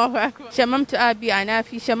 Allahu Akbar. Shamam tuhabi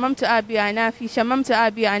anafi. Shamam tuhabi anafi. Shamam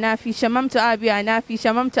tuhabi anafi. Shamam tuhabi anafi.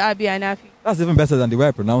 Shamam tuhabi anafi. That's even better than the way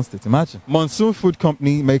I pronounced it. Imagine. Monsoon Food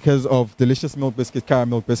Company, makers of delicious milk biscuit, caramel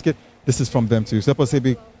milk biscuit. This is from them too. Sepo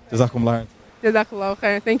Sebi, Jazakumullah. Jazakallahu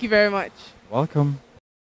khairan. Thank you very much. Welcome.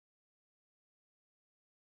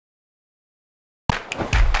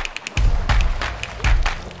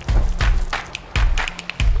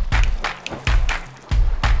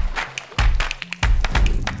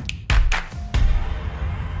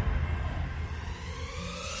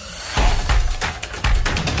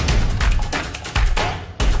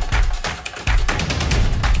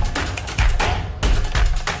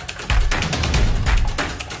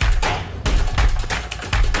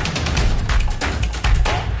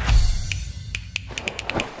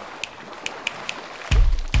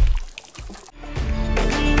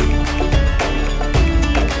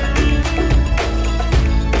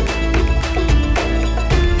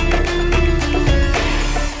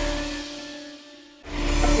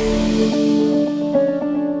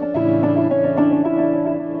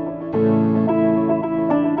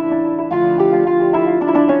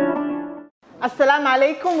 Assalamu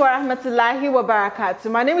alaikum wa rahmatullahi wa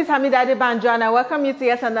barakatuh. My name is Hamida Adebanjo and I welcome you to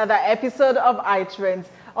yet another episode of iTrends.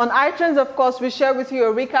 On iTrends, of course, we share with you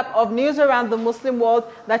a recap of news around the Muslim world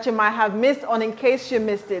that you might have missed on in case you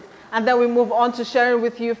missed it. And then we move on to sharing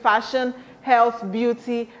with you fashion, health,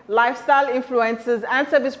 beauty, lifestyle influencers and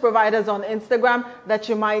service providers on Instagram that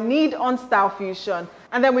you might need on Style Fusion.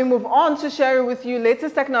 And then we move on to sharing with you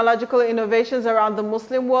latest technological innovations around the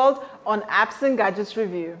Muslim world on Apps and Gadgets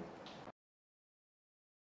Review.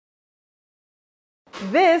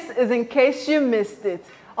 This is in case you missed it.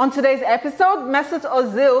 On today's episode, Mesut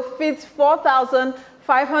Ozil feeds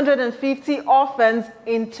 4,550 orphans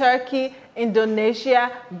in Turkey, Indonesia,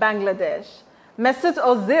 Bangladesh. Mesut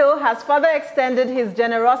Ozil has further extended his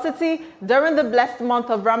generosity during the blessed month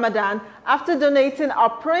of Ramadan after donating a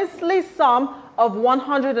princely sum of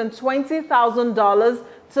 $120,000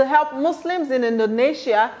 to help Muslims in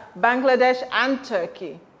Indonesia, Bangladesh, and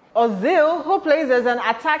Turkey. Ozil, who plays as an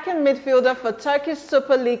attacking midfielder for Turkish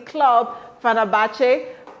Super League club Fenerbahce,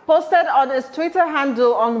 posted on his Twitter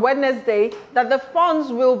handle on Wednesday that the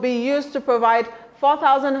funds will be used to provide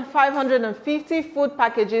 4,550 food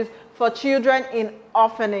packages for children in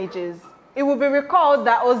orphanages. It will be recalled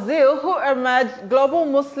that Ozil, who emerged Global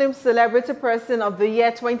Muslim Celebrity Person of the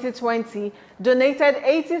Year 2020, donated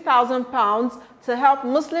 £80,000 to help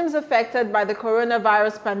Muslims affected by the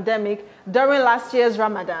coronavirus pandemic during last year's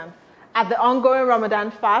Ramadan. At the ongoing Ramadan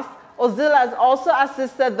fast, Ozil has also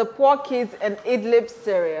assisted the poor kids in Idlib,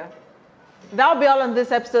 Syria. That'll be all on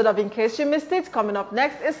this episode of In Case You Missed It. Coming up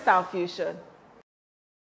next is Style Fusion.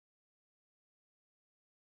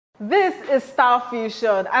 This is Style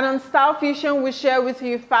Fusion, and on Style Fusion we share with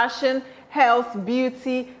you fashion, health,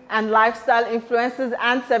 beauty, and lifestyle influencers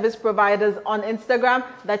and service providers on Instagram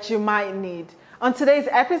that you might need. On today's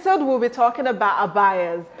episode, we'll be talking about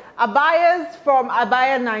abayas. Abayas from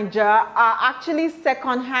Abaya Nigeria are actually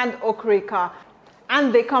second-hand okrika,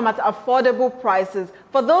 and they come at affordable prices.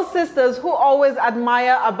 For those sisters who always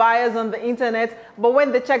admire abayas on the internet, but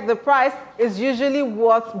when they check the price, it's usually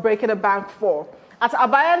worth breaking the bank for. At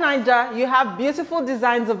Abaya Nigeria, you have beautiful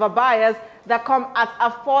designs of abayas that come at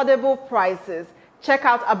affordable prices. Check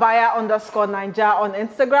out abaya_Nigeria on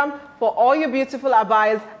Instagram for all your beautiful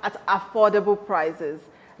abayas at affordable prices.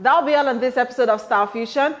 That'll be all on this episode of Style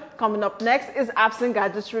Fusion. Coming up next is Apps and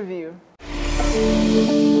Gadgets Review.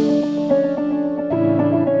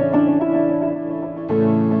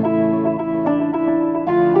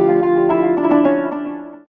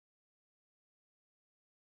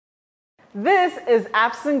 is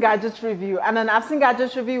Apps and Gadgets Review, and on Apps and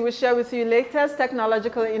Gadgets Review, we share with you latest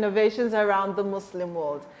technological innovations around the Muslim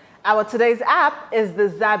world. Our today's app is the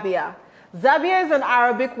Zabia. Zabia is an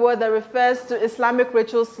Arabic word that refers to Islamic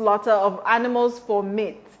ritual slaughter of animals for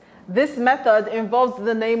meat. This method involves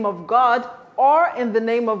the name of God or in the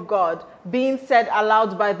name of God being said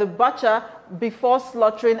aloud by the butcher before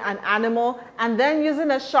slaughtering an animal, and then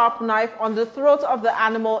using a sharp knife on the throat of the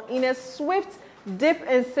animal in a swift deep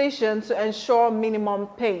incision to ensure minimum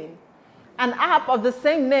pain. An app of the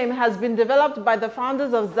same name has been developed by the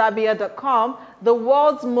founders of Zabia.com, the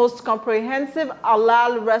world's most comprehensive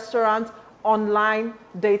halal restaurant online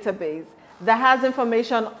database that has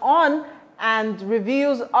information on and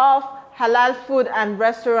reviews of halal food and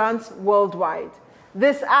restaurants worldwide.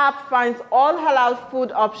 This app finds all halal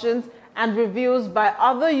food options and reviews by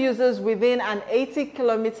other users within an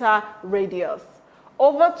 80-kilometer radius.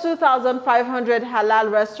 Over 2,500 halal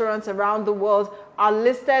restaurants around the world are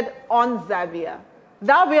listed on Zabia.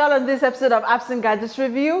 That'll be all on this episode of Apps and Gadgets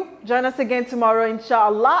Review. Join us again tomorrow,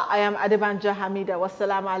 inshallah. I am Adebanja Hamida.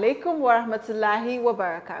 Wassalamu alaikum wa rahmatullahi wa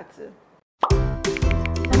barakatuh.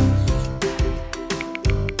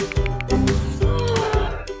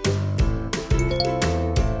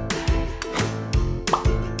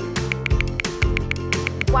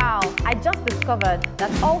 Wow, I just discovered that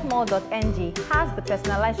altmall.ng has the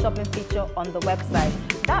personalized shopping feature on the website.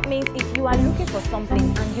 That means if you are looking for something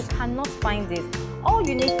and you cannot find it, all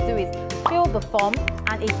you need to do is fill the form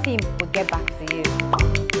and a team will get back to you.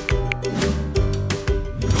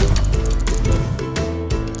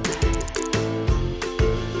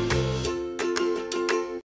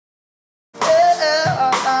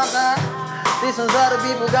 These ones other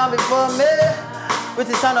people gone before me. With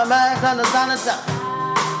the sound of mags and the sound of time.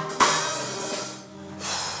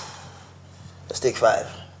 Let's take 5.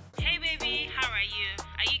 Hey baby, how are you?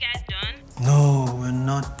 Are you guys done? No, we're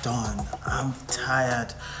not done. I'm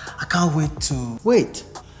tired. I can't wait to... Wait,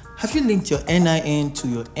 have you linked your NIN to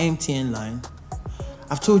your MTN line?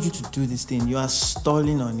 I've told you to do this thing. You are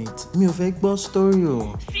stalling on it. Me of Egbo story.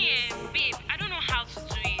 Babe, I don't know how to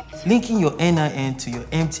do it. Linking your NIN to your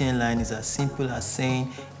MTN line is as simple as saying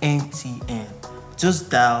MTN. Just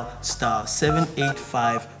dial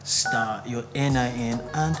 *785 your NIN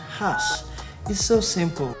and hash. It's so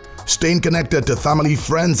simple. Staying connected to family,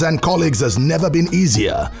 friends, and colleagues has never been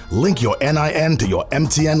easier. Link your NIN to your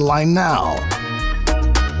MTN line now. Babes,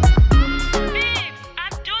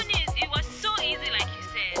 I've done it. It was so easy like you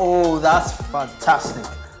said. Oh, that's fantastic.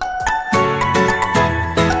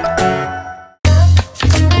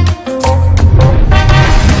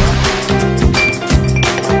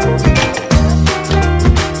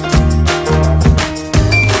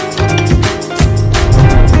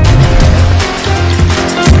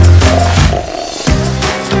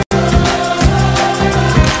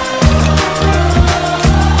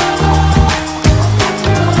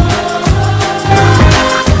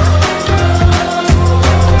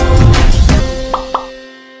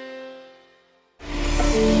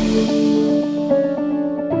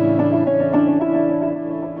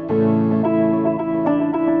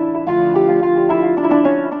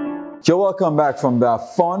 You're welcome back from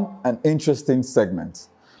that fun and interesting segment.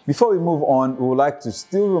 Before we move on, we would like to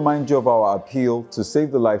still remind you of our appeal to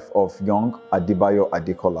save the life of young Adebayo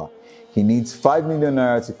Adekola. He needs 5 million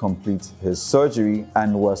naira to complete his surgery,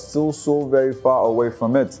 and we're still so very far away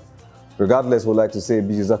from it. Regardless, we'd like to say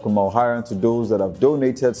Bijazakumau Hiran to those that have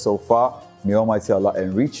donated so far. May Almighty Allah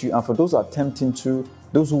enrich you. And for those attempting to,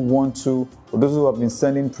 those who want to, or those who have been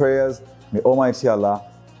sending prayers, may Almighty Allah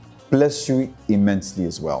bless you immensely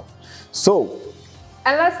as well. So,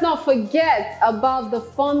 and let's not forget about the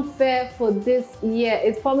fun fair for this year.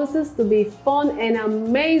 It promises to be fun and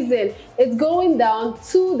amazing. It's going down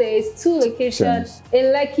 2 days, 2 locations in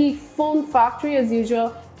Lekki Fun Factory as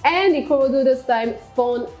usual, and Ikorodu this time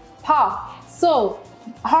Fun Park. So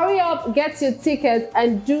hurry up, get your tickets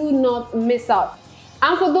and do not miss out.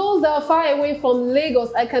 And for those that are far away from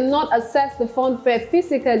Lagos, I cannot access the fun fair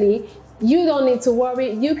physically. You don't need to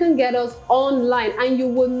worry. You can get us online and you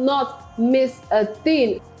will not miss a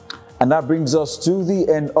thing. And that brings us to the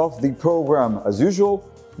end of the program. As usual,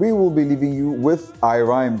 we will be leaving you with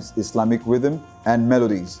iRhymes, Islamic rhythm and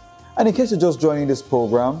melodies. And in case you're just joining this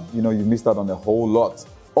program, you know you missed out on a whole lot,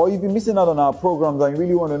 or you've been missing out on our programs and you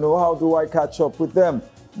really want to know how do I catch up with them,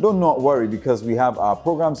 do not worry, because we have our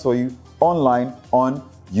programs for you online on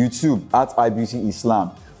YouTube at iBeauty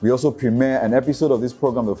Islam. We also premiere an episode of this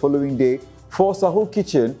program the following day for Sahur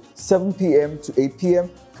Kitchen, 7 p.m. to 8 p.m.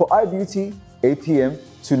 for iBeauty, 8 p.m.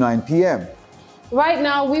 to 9 p.m. Right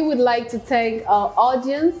now, we would like to thank our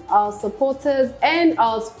audience, our supporters, and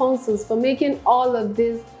our sponsors for making all of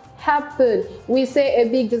this happen. We say a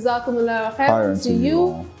big jazakumullah khairan to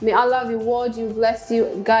you. May Allah reward you, bless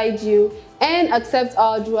you, guide you, and accept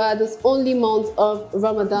our dua this only month of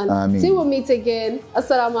Ramadan. Ameen. Till we meet again.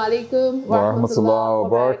 Assalamu alaikum wa rahmatullahi wa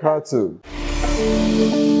barakatuh.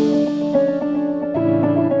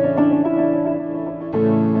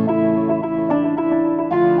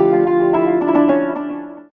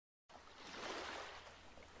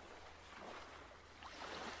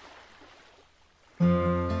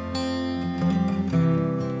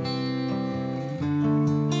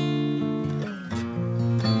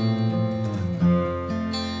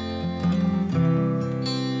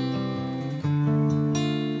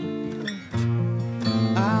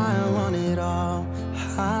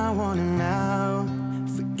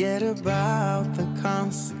 About the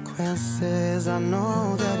consequences, I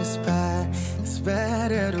know that it's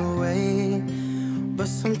better to wait, but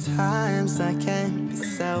sometimes I can't be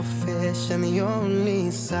selfish, and the only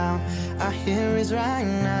sound I hear is right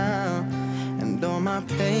now, and all my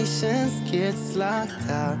patience gets locked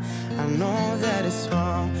out. I know that it's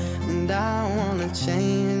wrong, and I wanna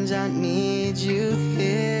change. I need you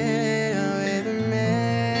here with me.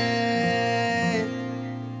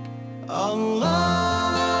 Allah,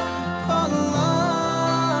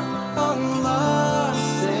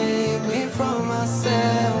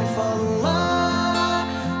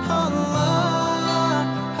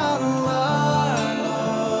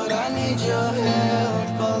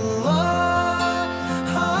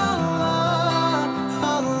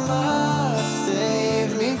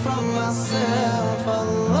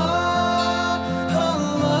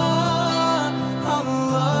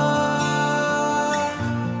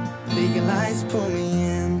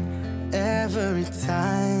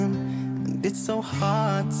 so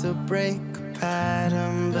hard to break a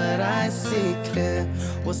pattern, but I see clear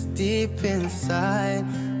what's deep inside.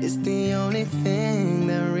 It's the only thing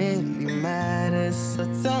that really matters. So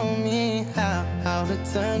tell me how to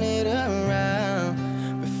turn it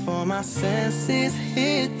around before my senses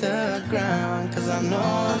hit the ground. Cause I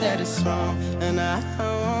know that it's wrong, and I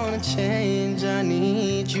wanna change. I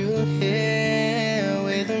need you here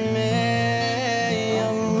with me.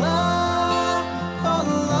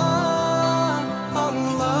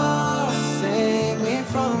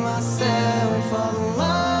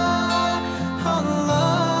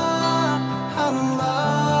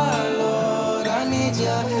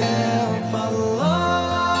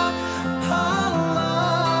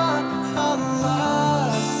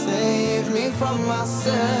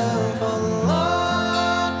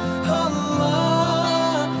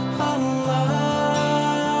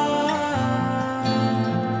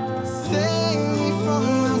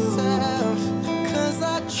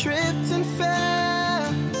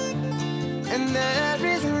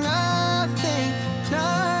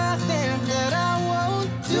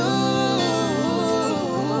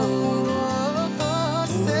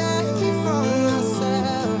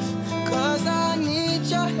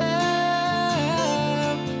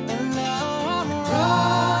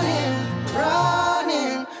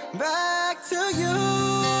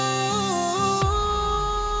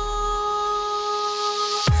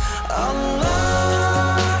 Allah.